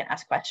 anyone can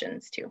ask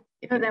questions too.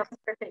 Oh, that was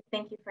perfect.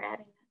 Thank you for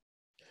adding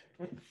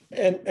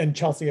that. And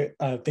Chelsea,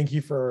 thank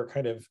you for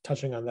kind of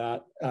touching on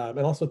that. And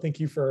also thank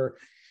you for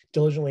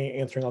diligently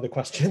answering all the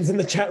questions in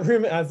the chat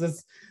room as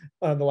this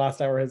the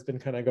last hour has been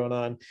kind of going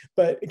on.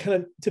 But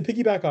kind of to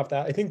piggyback off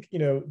that, I think,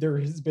 there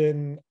has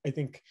been, I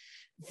think,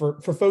 for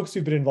folks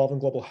who've been involved in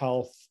global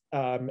health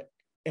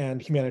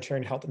and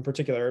humanitarian health in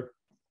particular,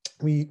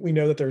 we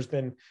know that there's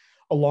been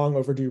a long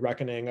overdue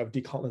reckoning of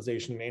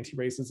decolonization and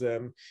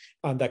anti-racism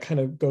that kind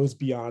of goes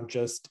beyond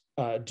just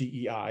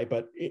DEI,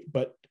 but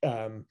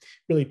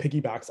really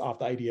piggybacks off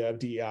the idea of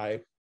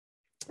DEI.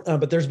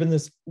 But there's been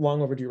this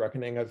long overdue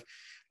reckoning of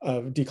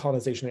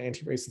decolonization and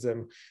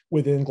anti-racism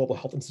within global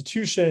health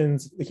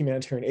institutions, the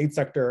humanitarian aid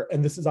sector,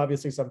 and this is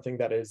obviously something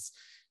that is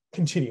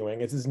continuing.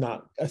 This is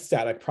not a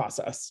static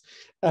process.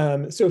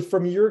 So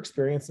from your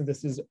experience, and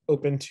this is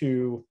open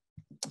to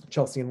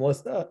Chelsea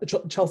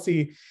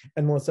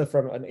and Melissa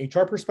from an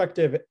HR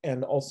perspective,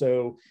 and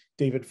also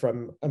David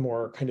from a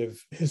more kind of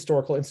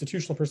historical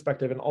institutional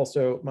perspective, and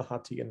also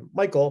Mahati and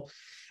Michael,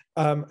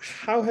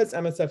 how has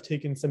MSF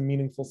taken some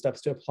meaningful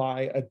steps to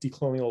apply a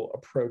decolonial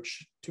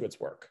approach to its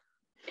work?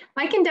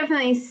 I can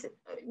definitely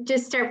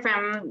just start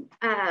from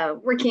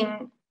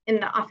working in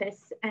the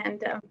office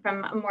and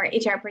from a more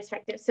HR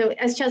perspective. So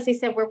as Chelsea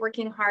said, we're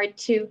working hard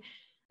to,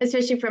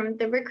 especially from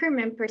the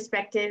recruitment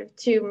perspective,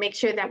 to make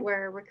sure that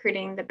we're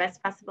recruiting the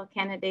best possible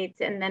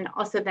candidates, and then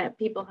also that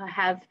people who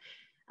have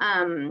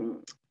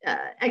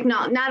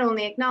not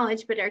only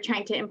acknowledged, but are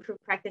trying to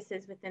improve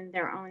practices within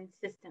their own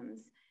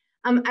systems.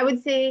 I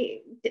would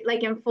say,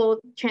 like in full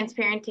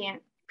transparency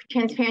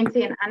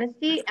and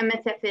honesty,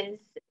 MSF is,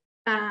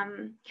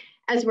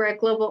 as we're a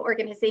global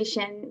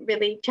organization,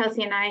 really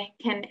Chelsea and I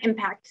can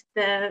impact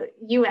the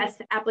US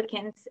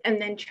applicants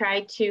and then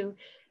try to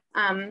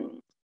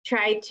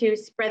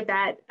spread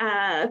that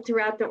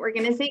throughout the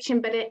organization,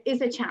 but it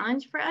is a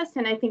challenge for us.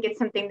 And I think it's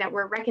something that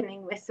we're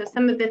reckoning with. So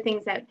some of the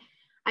things that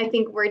I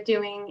think we're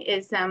doing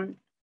is, one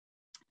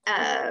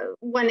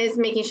is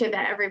making sure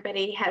that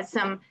everybody has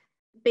some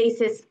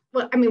basis,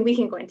 well, I mean, we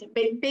can go into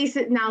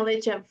basic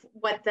knowledge of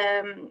what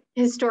the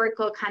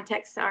historical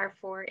contexts are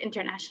for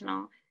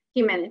international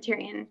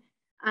humanitarian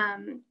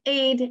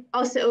aid,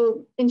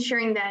 also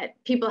ensuring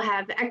that people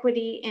have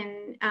equity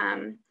in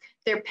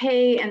their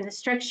pay and the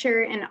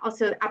structure, and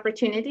also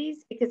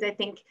opportunities, because I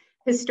think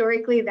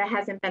historically that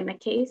hasn't been the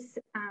case,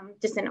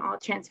 just in all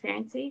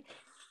transparency.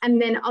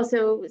 And then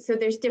also, so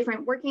there's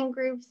different working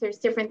groups, there's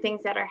different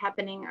things that are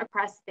happening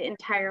across the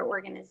entire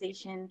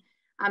organization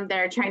that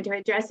are trying to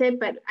address it,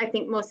 but I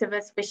think most of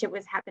us wish it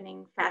was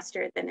happening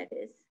faster than it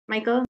is.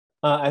 Michael?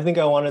 I think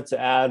I wanted to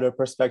add a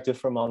perspective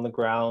from on the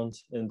ground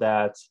in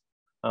that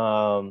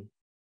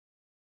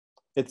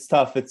it's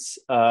tough. It's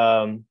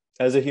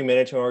as a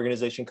humanitarian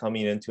organization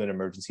coming into an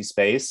emergency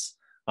space,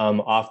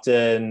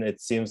 often it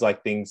seems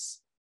like things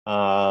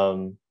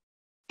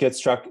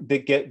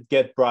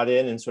get brought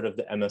in sort of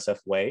the MSF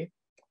way.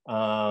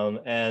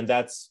 And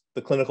that's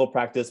the clinical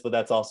practice, but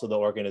that's also the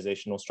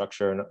organizational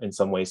structure in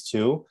some ways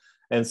too.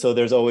 And so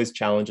there's always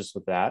challenges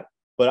with that.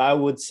 But I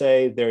would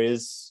say there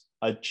is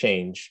a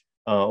change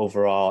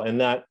overall, in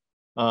that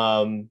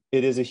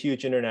it is a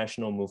huge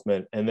international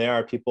movement. And there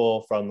are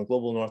people from the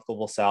global north,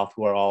 global south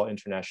who are all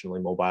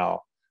internationally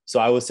mobile. So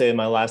I would say in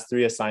my last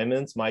 3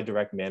 assignments, my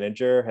direct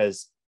manager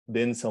has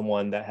been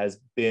someone that has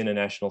been a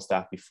national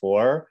staff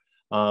before,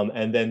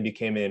 and then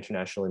became an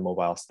internationally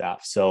mobile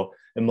staff. So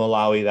in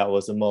Malawi, that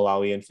was a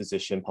Malawian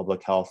physician,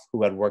 public health,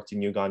 who had worked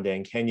in Uganda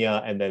and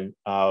Kenya, and then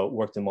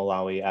worked in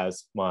Malawi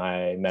as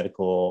my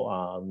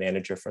medical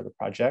manager for the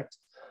project.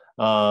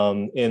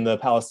 In the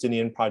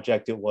Palestinian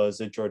project, it was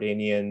a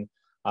Jordanian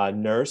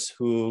nurse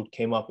who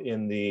came up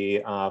in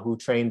who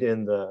trained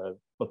in the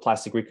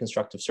plastic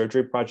reconstructive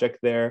surgery project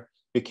there,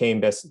 became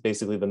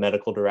basically the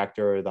medical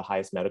director, or the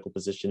highest medical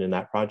position in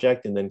that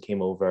project, and then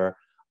came over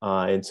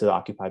into the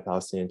occupied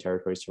Palestinian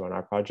territories to run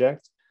our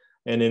project.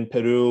 And in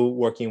Peru,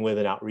 working with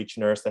an outreach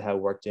nurse that had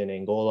worked in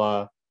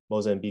Angola,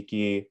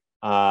 Mozambique,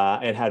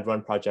 and had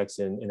run projects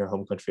in her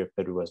home country of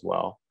Peru as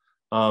well.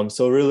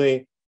 So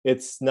really,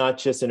 it's not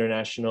just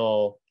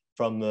international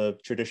from the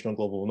traditional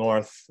global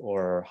north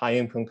or high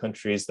income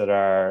countries that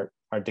are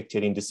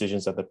dictating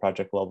decisions at the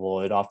project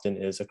level. It often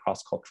is a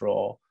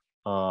cross-cultural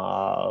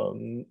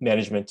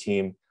management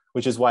team,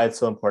 which is why it's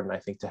so important, I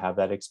think, to have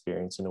that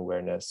experience and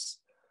awareness.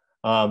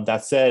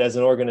 That said, as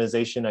an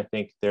organization, I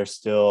think there's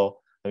still,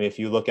 if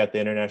you look at the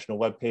international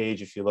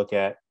webpage, if you look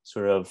at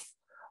sort of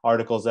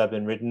articles that have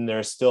been written,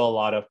 there's still a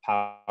lot of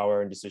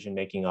power and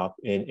decision-making up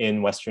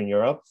in Western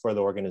Europe for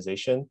the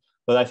organization.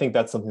 But I think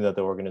that's something that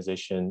the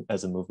organization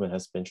as a movement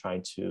has been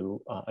trying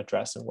to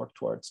address and work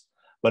towards.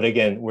 But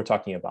again, we're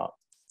talking about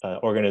an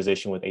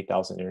organization with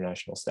 8,000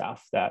 international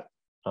staff that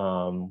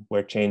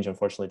where change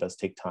unfortunately does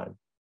take time.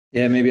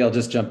 Yeah, maybe I'll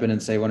just jump in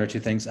and say 1 or 2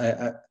 things.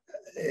 I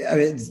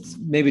mean,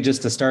 maybe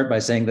just to start by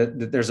saying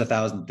that there's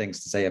 1,000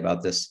 things to say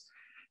about this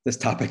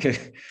topic.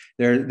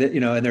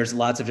 And there's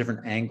lots of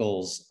different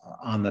angles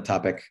on the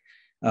topic.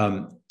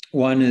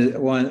 One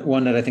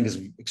that I think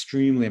is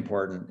extremely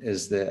important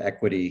is the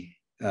equity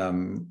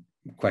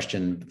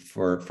question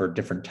for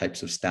different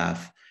types of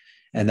staff.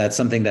 And that's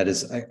something that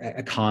is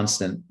a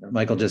constant.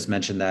 Michael just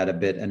mentioned that a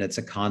bit, and it's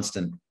a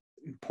constant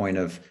point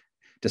of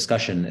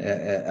discussion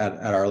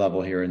at our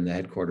level here in the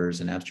headquarters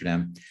in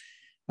Amsterdam.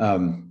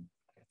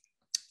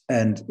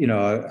 And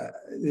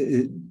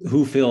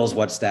who fills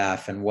what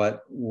staff, and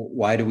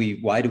why do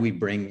we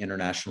bring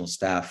international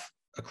staff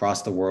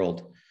across the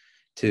world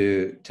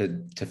to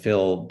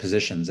fill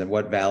positions, and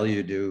what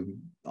value do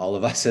all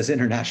of us as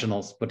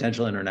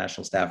potential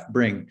international staff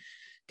bring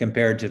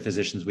compared to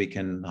physicians we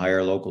can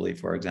hire locally,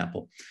 for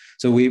example?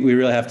 So we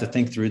really have to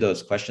think through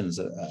those questions,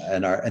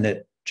 and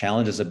it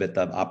challenges a bit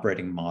the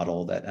operating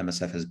model that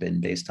MSF has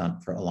been based on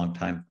for a long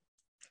time.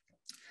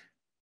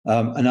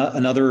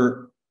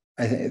 Another,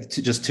 I think,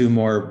 just 2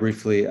 more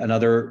briefly,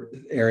 another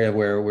area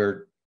where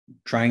we're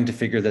trying to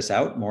figure this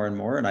out more and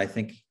more, and I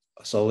think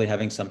slowly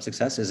having some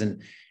success, is in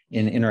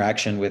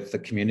interaction with the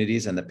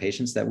communities and the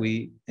patients that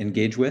we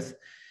engage with.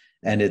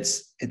 And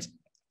it's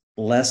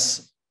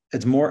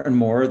more and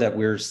more that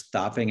we're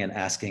stopping and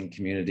asking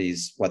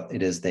communities what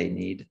it is they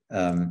need.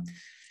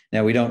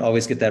 Now, we don't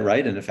always get that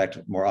right, and in fact,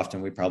 more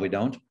often we probably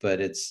don't,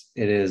 but it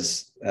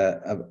is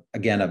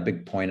again, a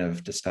big point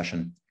of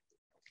discussion.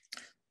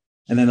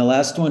 And then the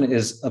last one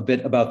is a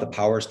bit about the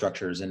power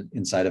structures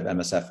inside of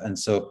MSF. And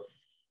so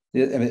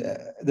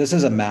this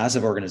is a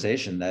massive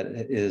organization that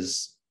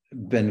has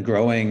been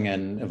growing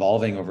and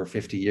evolving over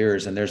 50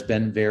 years. And there's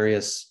been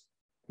various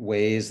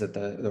ways that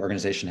the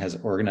organization has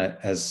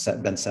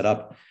been set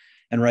up.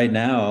 And right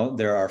now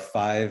there are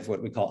 5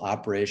 what we call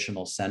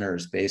operational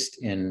centers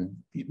based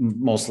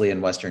mostly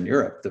in Western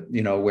Europe,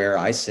 where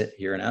I sit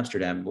here in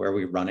Amsterdam, where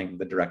we're running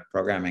the direct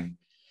programming.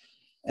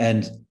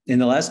 And in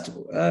the last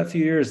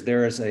few years,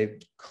 there is a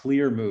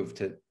clear move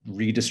to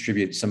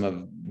redistribute some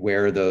of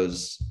where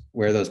those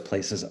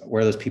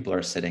people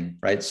are sitting,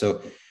 right?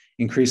 So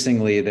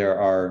increasingly, there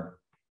are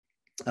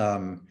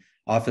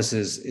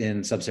offices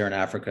in Sub-Saharan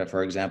Africa,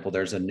 for example.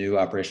 There's a new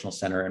operational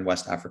center in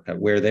West Africa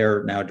where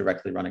they're now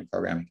directly running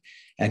programming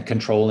and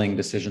controlling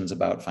decisions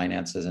about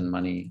finances and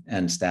money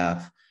and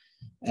staff,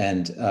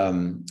 and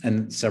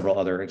several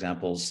other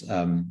examples.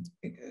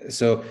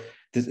 So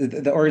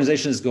the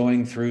organization is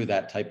going through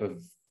that type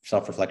of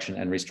self-reflection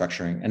and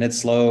restructuring, and it's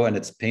slow and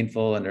it's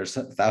painful, and there's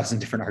 1,000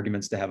 different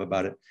arguments to have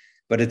about it,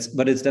 but it's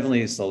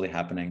definitely slowly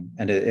happening.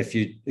 And if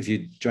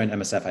you join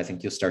MSF, I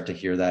think you'll start to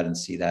hear that and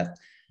see that.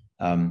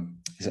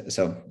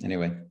 So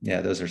anyway,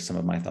 yeah, those are some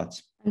of my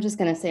thoughts. I'm just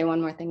going to say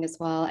one more thing as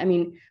well. I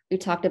mean, we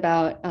talked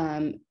about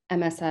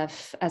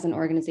MSF as an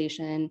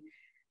organization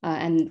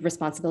and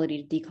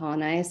responsibility to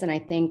decolonize, and I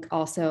think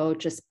also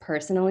just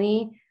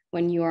personally,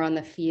 when you are on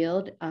the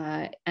field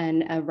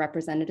and a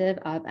representative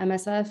of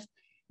MSF,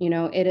 You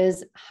know, it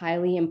is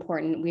highly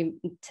important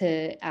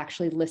to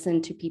actually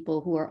listen to people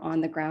who are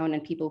on the ground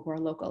and people who are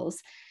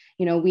locals.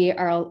 You know, we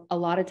are a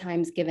lot of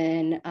times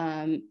given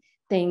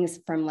things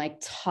from like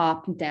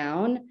top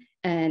down.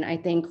 And I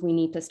think we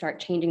need to start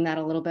changing that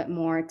a little bit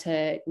more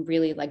to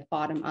really like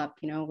bottom up,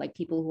 you know, like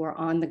people who are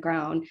on the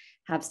ground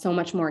have so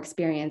much more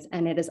experience,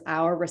 and it is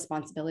our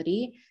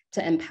responsibility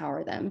to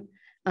empower them.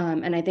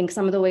 And I think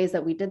some of the ways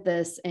that we did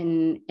this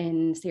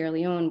in Sierra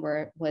Leone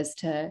was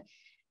to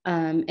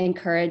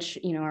encourage,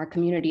 you know, our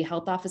community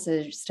health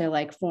officers to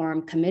like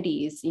form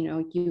committees. You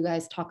know, you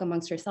guys talk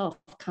amongst yourself,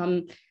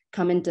 come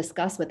and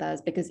discuss with us,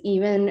 because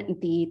even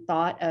the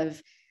thought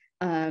of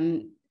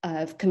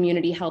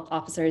community health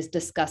officers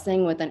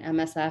discussing with an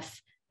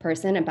MSF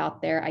person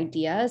about their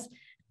ideas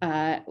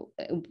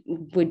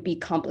would be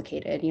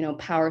complicated. You know,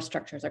 power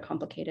structures are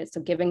complicated.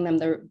 So giving them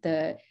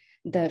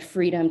the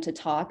freedom to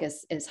talk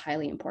is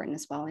highly important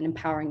as well. And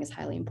empowering is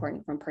highly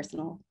important from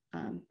personal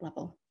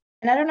level.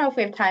 And I don't know if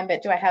we have time,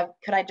 but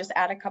could I just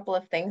add a couple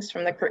of things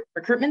from the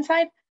recruitment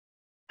side?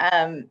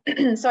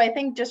 So I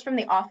think just from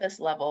the office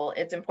level,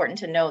 it's important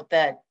to note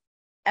that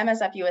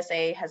MSF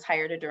USA has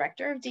hired a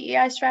director of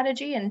DEI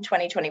strategy in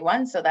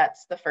 2021. So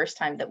that's the first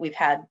time that we've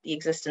had the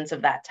existence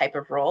of that type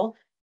of role.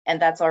 And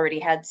that's already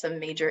had some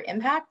major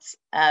impacts.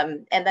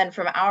 And then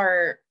from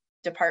our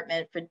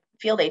department for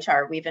field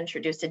HR, we've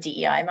introduced a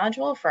DEI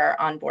module for our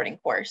onboarding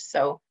course.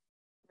 So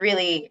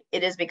really,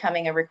 it is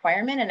becoming a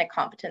requirement and a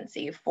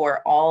competency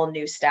for all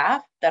new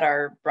staff that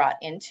are brought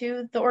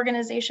into the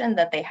organization,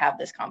 that they have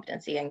this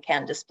competency and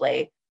can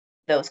display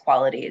those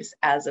qualities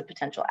as a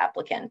potential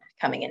applicant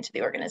coming into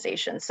the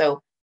organization.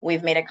 So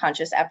we've made a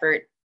conscious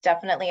effort,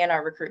 definitely in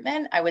our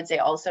recruitment. I would say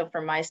also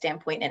from my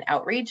standpoint in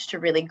outreach, to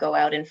really go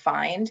out and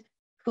find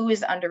who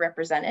is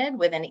underrepresented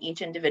within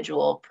each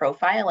individual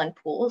profile and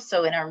pool.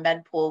 So in our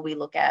med pool, we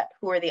look at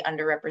who are the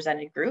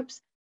underrepresented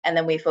groups, and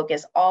then we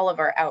focus all of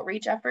our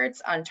outreach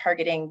efforts on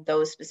targeting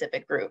those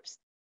specific groups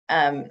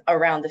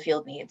around the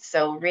field needs.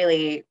 So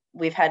really,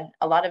 we've had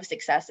a lot of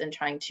success in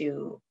trying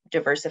to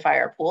diversify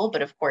our pool,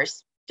 but of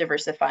course,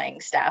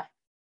 diversifying staff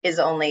is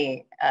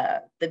only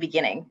the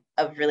beginning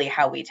of really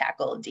how we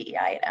tackle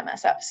DEI at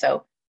MSF.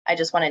 So I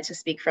just wanted to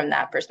speak from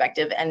that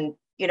perspective. And,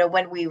 you know,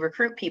 when we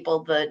recruit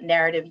people, the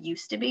narrative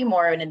used to be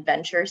more of an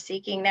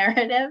adventure-seeking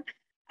narrative.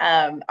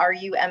 Are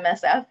you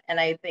MSF? And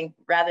I think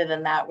rather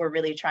than that, we're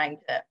really trying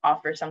to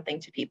offer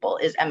something to people.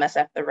 Is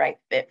MSF the right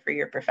fit for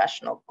your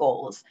professional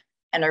goals?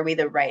 And are we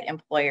the right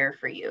employer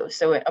for you?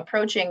 So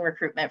approaching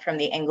recruitment from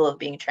the angle of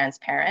being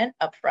transparent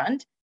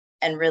upfront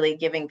and really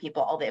giving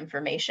people all the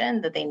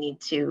information that they need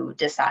to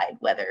decide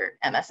whether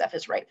MSF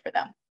is right for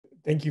them.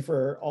 Thank you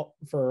for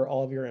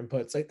all of your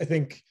inputs. I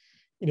think,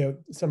 you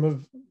know,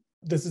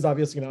 this is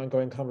obviously an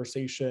ongoing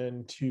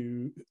conversation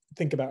to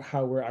think about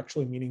how we're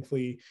actually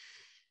meaningfully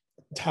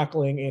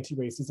tackling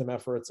anti-racism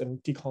efforts and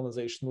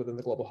decolonization within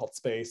the global health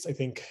space. I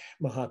think,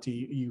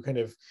 Mahati, you kind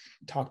of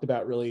talked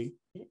about really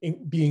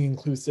being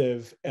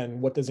inclusive and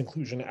what does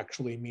inclusion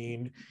actually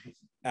mean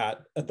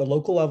at the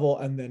local level,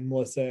 and then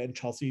Melissa and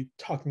Chelsea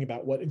talking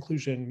about what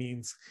inclusion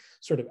means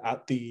sort of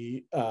at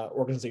the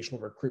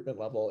organizational recruitment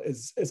level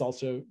is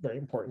also very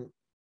important.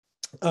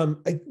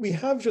 We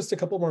have just a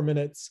couple more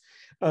minutes.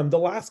 The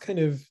last kind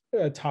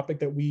of topic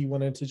that we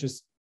wanted to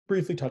just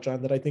briefly touch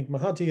on, that I think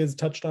Mahati has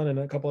touched on and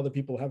a couple other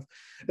people have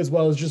as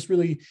well, is just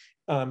really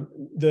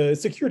the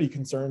security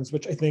concerns,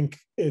 which I think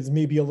is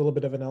maybe a little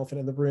bit of an elephant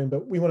in the room,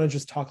 but we want to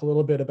just talk a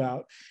little bit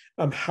about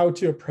how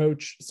to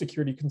approach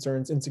security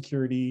concerns,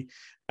 insecurity,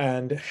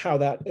 and how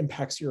that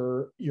impacts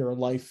your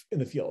life in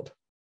the field.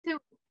 So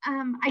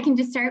I can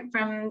just start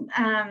from,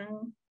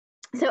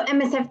 so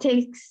MSF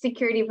takes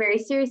security very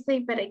seriously,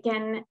 but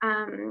again,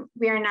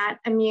 we are not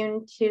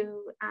immune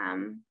to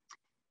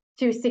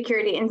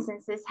security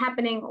instances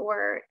happening,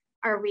 or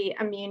are we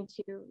immune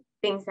to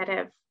things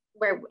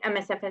where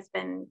MSF has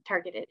been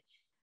targeted?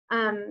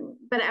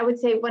 But I would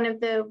say one of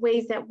the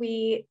ways that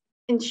we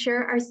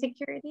ensure our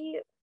security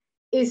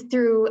is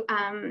through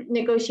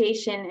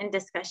negotiation and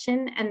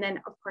discussion, and then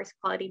of course,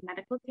 quality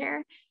medical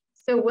care.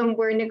 So when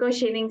we're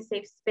negotiating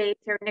safe space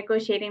or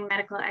negotiating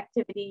medical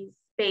activities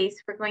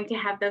space, we're going to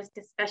have those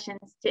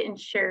discussions to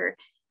ensure,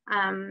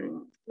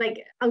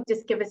 like I'll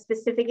just give a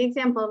specific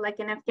example, like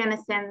in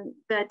Afghanistan,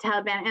 the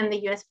Taliban and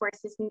the US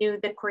forces knew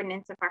the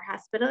coordinates of our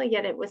hospital,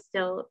 yet it was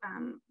still,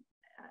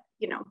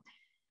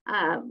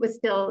 was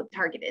still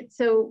targeted.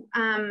 So,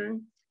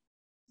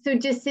 so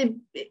just to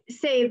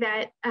say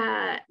that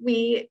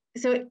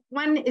so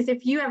one is,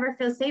 if you ever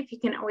feel safe, you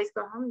can always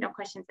go home, no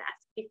questions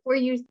asked. Before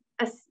you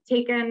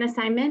take an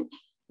assignment,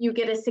 you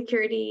get a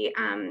security,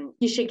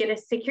 you should get a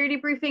security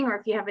briefing, or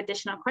if you have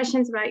additional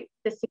questions about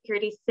the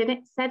security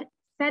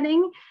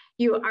setting,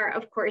 you are,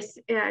 of course,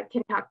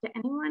 can talk to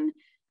anyone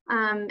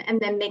and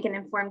then make an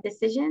informed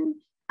decision.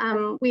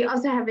 We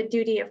also have a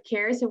duty of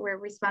care, so we're a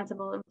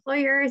responsible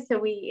employer, so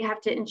we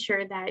have to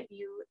ensure that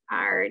you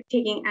are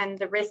taking, and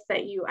the risks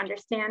that you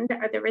understand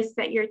are the risks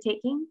that you're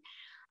taking.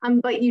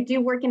 But you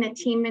do work in a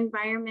team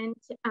environment.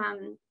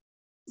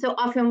 So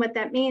often what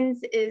that means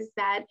is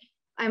that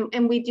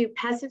And we do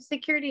passive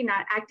security,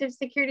 not active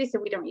security. So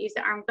we don't use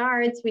armed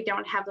guards. We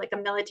don't have like a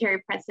military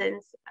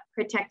presence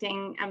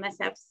protecting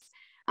MSFs.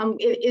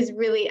 It is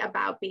really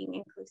about being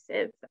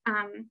inclusive.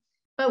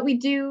 But we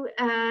do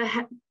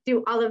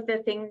do all of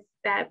the things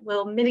that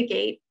will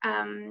mitigate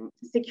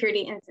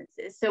security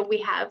instances. So we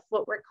have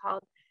what we're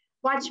called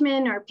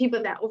watchmen, or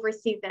people that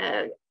oversee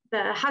the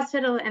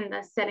hospital and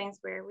the settings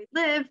where we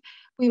live.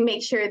 We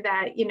make sure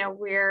that, you know,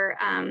 we're,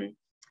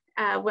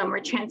 when we're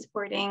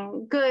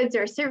transporting goods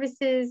or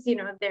services, you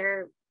know,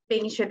 they're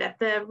making sure that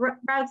the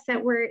routes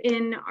that we're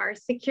in are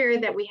secure,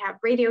 that we have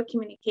radio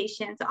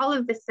communications, all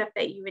of the stuff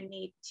that you would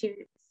need to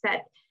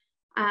set,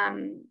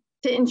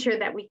 to ensure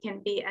that we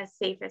can be as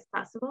safe as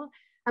possible.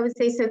 I would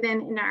say, so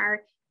then in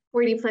our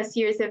 40 plus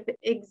years of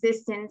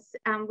existence,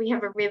 we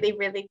have a really,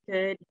 really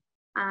good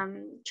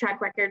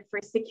track record for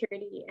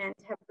security and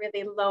have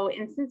really low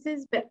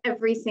instances, but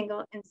every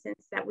single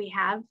instance that we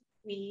have,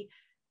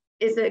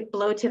 is a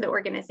blow to the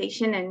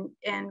organization,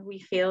 and we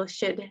feel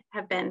should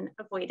have been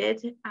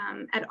avoided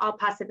at all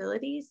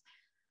possibilities.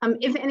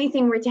 If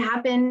anything were to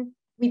happen,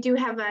 we do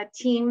have a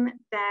team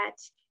that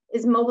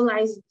is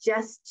mobilized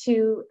just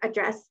to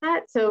address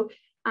that. So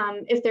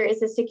if there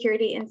is a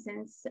security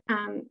instance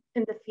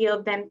in the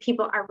field, then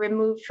people are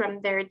removed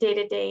from their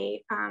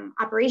day-to-day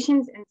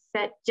operations and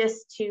set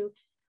just to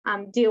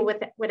deal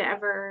with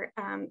whatever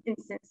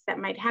instance that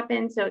might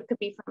happen. So it could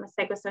be from a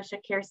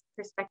psychosocial care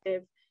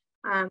perspective,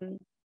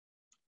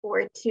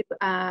 or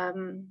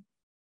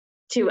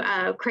to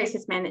a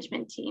crisis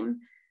management team.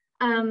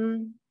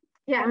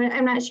 Yeah,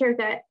 I'm not sure if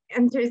that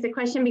answers the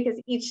question, because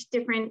each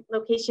different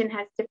location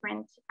has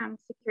different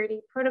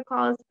security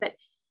protocols, but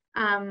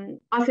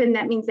often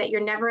that means that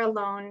you're never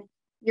alone.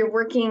 You're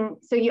working,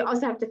 so you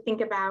also have to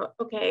think about,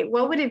 okay,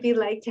 what would it be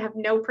like to have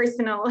no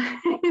personal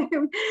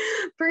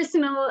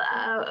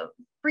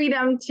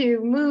freedom to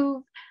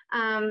move,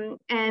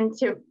 and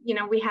to, you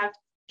know,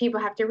 people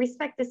have to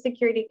respect the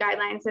security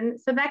guidelines. And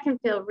so that can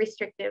feel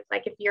restrictive.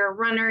 Like if you're a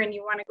runner and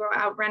you want to go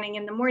out running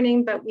in the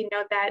morning, but we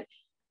know that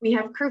we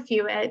have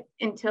curfew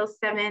until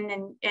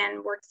 7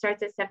 and work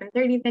starts at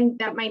 7:30, then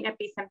that might not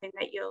be something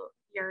that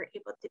you're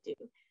able to do.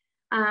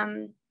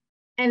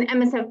 And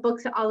MSF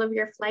books all of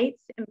your flights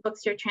and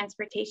books your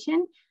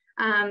transportation,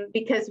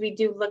 because we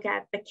do look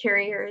at the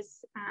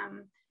carriers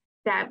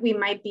that we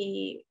might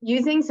be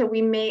using. So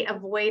we may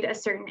avoid a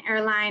certain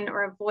airline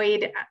or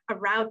avoid a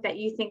route that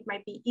you think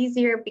might be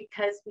easier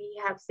because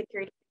we have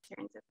security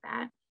concerns of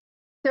that.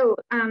 So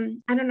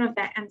I don't know if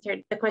that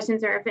answered the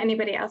questions, or if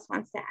anybody else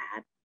wants to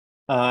add.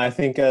 I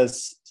think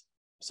as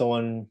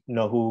someone, you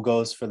know, who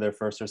goes for their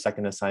first or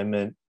second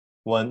assignment,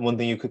 one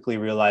thing you quickly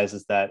realize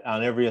is that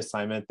on every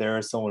assignment, there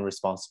is someone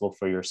responsible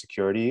for your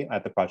security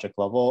at the project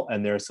level,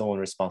 and there is someone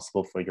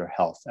responsible for your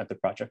health at the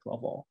project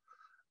level.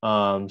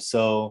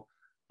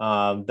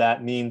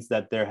 That means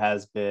that there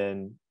has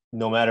been,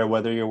 no matter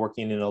whether you're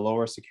working in a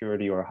lower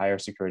security or higher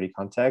security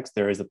context,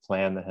 there is a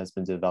plan that has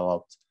been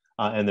developed,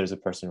 and there's a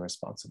person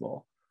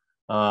responsible.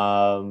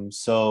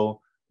 So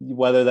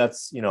whether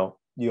that's, you know,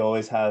 you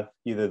always have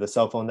either the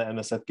cell phone that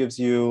MSF gives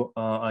you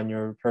on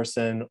your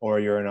person, or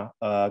you're in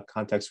a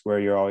context where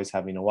you're always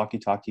having a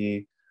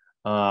walkie-talkie,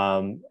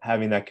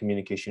 having that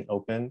communication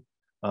open,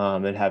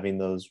 and having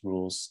those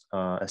rules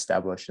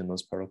established and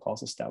those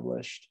protocols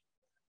established.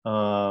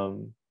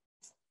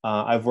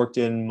 I've worked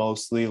in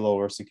mostly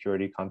lower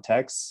security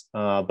contexts,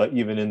 but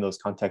even in those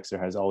contexts,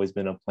 there has always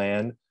been a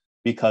plan,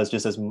 because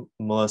just as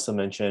Melissa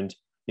mentioned,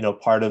 you know,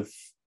 part of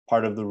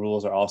the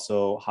rules are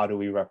also, how do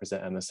we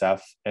represent MSF,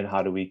 and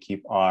how do we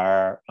keep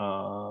our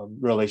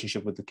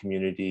relationship with the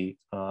community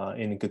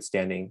in good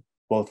standing,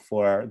 both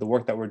for the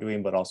work that we're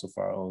doing, but also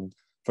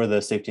for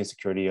the safety and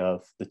security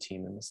of the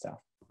team and the staff.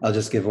 I'll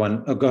just give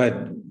one. Oh, go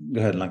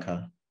ahead,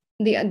 Lanka.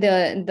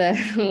 The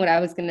what I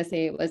was going to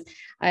say was,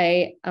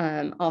 I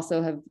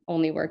also have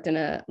only worked in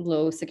a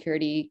low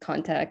security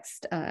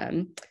context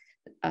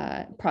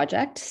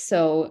project.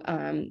 So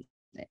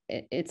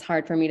it's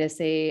hard for me to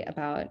say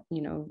about,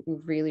 you know,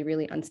 really,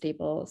 really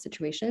unstable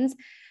situations.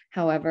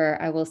 However,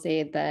 I will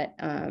say that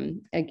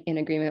in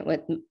agreement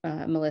with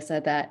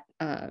Melissa, that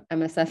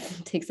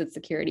MSF takes its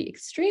security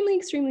extremely,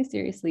 extremely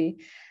seriously.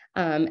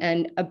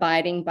 And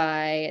abiding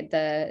by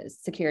the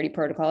security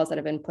protocols that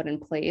have been put in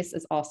place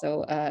is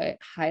also a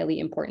highly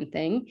important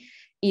thing.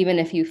 Even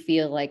if you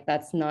feel like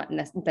that's not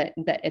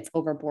that it's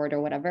overboard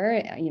or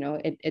whatever, you know,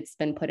 it's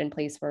been put in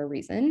place for a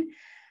reason.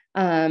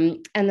 And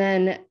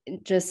then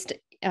just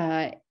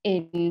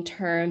in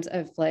terms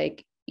of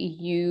like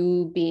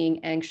you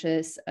being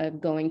anxious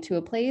of going to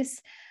a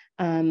place,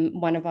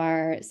 one of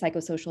our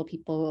psychosocial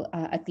people,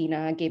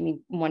 Athena, gave me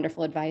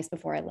wonderful advice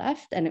before I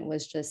left, and it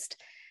was just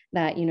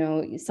that, you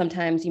know,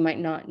 sometimes you might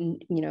not, you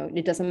know,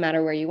 it doesn't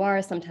matter where you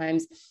are.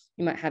 Sometimes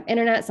you might have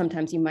internet,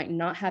 sometimes you might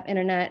not have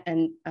internet.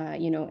 And,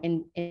 you know,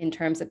 in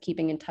terms of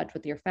keeping in touch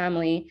with your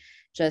family,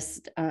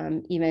 just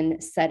even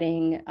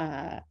setting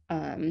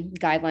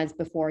guidelines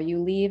before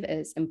you leave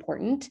is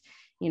important.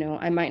 You know,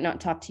 I might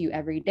not talk to you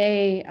every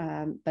day,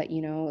 but,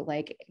 you know,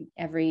 like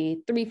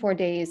every 3-4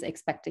 days,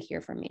 expect to hear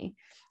from me,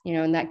 you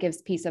know, and that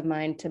gives peace of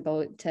mind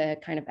to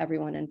kind of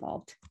everyone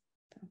involved.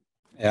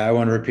 Yeah, I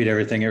want to repeat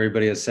everything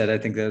everybody has said. I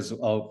think that was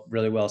all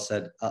really well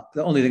said.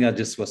 The only thing I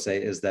just will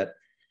say is that,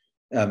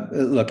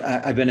 look,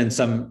 I've been in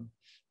some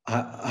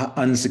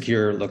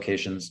unsecure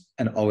locations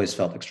and always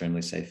felt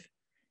extremely safe,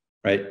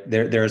 right?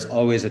 There's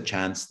always a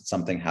chance that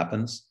something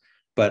happens,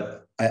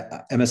 but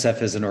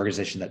MSF is an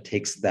organization that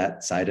takes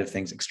that side of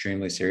things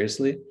extremely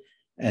seriously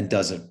and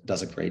does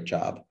a great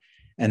job.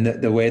 And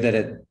the way that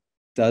it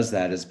does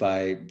that is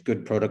by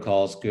good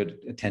protocols, good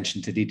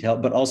attention to detail,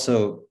 but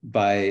also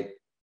by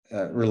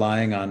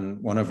relying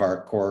on one of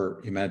our core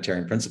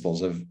humanitarian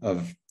principles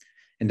of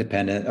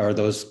independent, or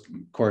those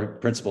core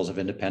principles of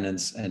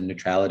independence and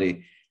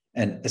neutrality,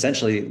 and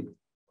essentially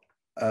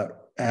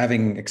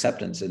having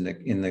acceptance in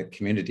the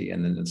community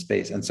and in the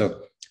space. And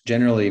so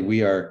generally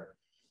we are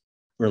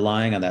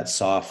relying on that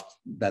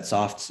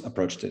soft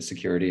approach to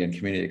security and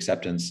community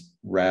acceptance,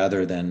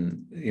 rather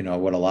than, you know,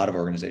 what a lot of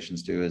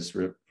organizations do is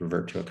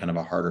revert to a kind of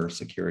a harder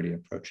security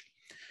approach.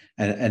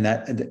 And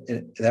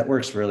that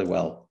works really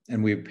well.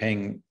 And we're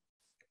paying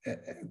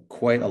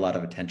quite a lot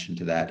of attention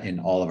to that in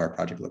all of our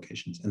project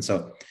locations. And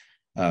so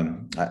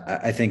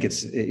I think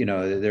it's, you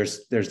know,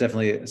 there's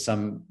definitely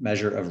some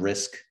measure of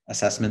risk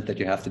assessment that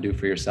you have to do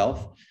for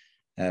yourself.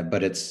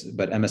 But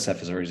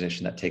MSF is an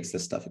organization that takes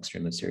this stuff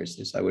extremely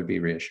seriously. So I would be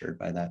reassured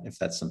by that if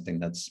that's something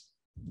that's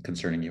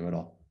concerning you at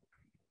all.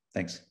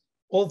 Thanks.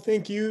 Well,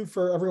 thank you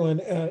for everyone.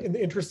 In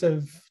the interest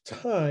of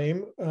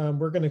time,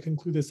 we're going to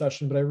conclude this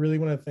session, but I really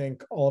want to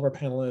thank all of our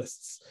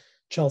panelists,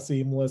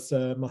 Chelsea,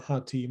 Melissa,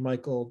 Mahati,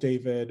 Michael,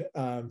 David.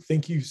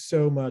 Thank you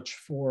so much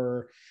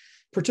for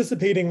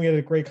participating. We had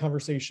a great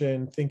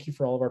conversation. Thank you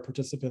for all of our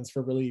participants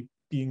for really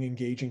being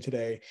engaging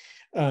today.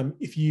 I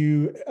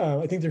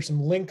think there's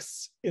some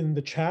links in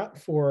the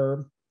chat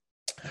for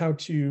how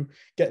to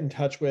get in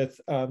touch with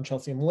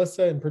Chelsea and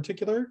Melissa in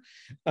particular,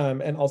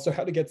 and also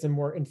how to get some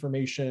more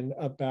information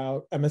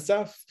about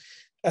MSF,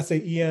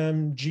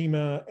 SAEM,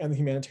 GIMA, and the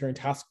Humanitarian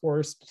Task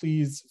Force.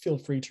 Please feel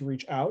free to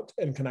reach out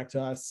and connect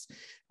to us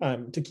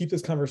to keep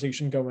this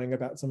conversation going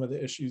about some of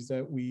the issues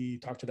that we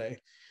talked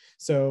today.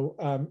 So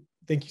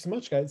thank you so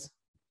much, guys.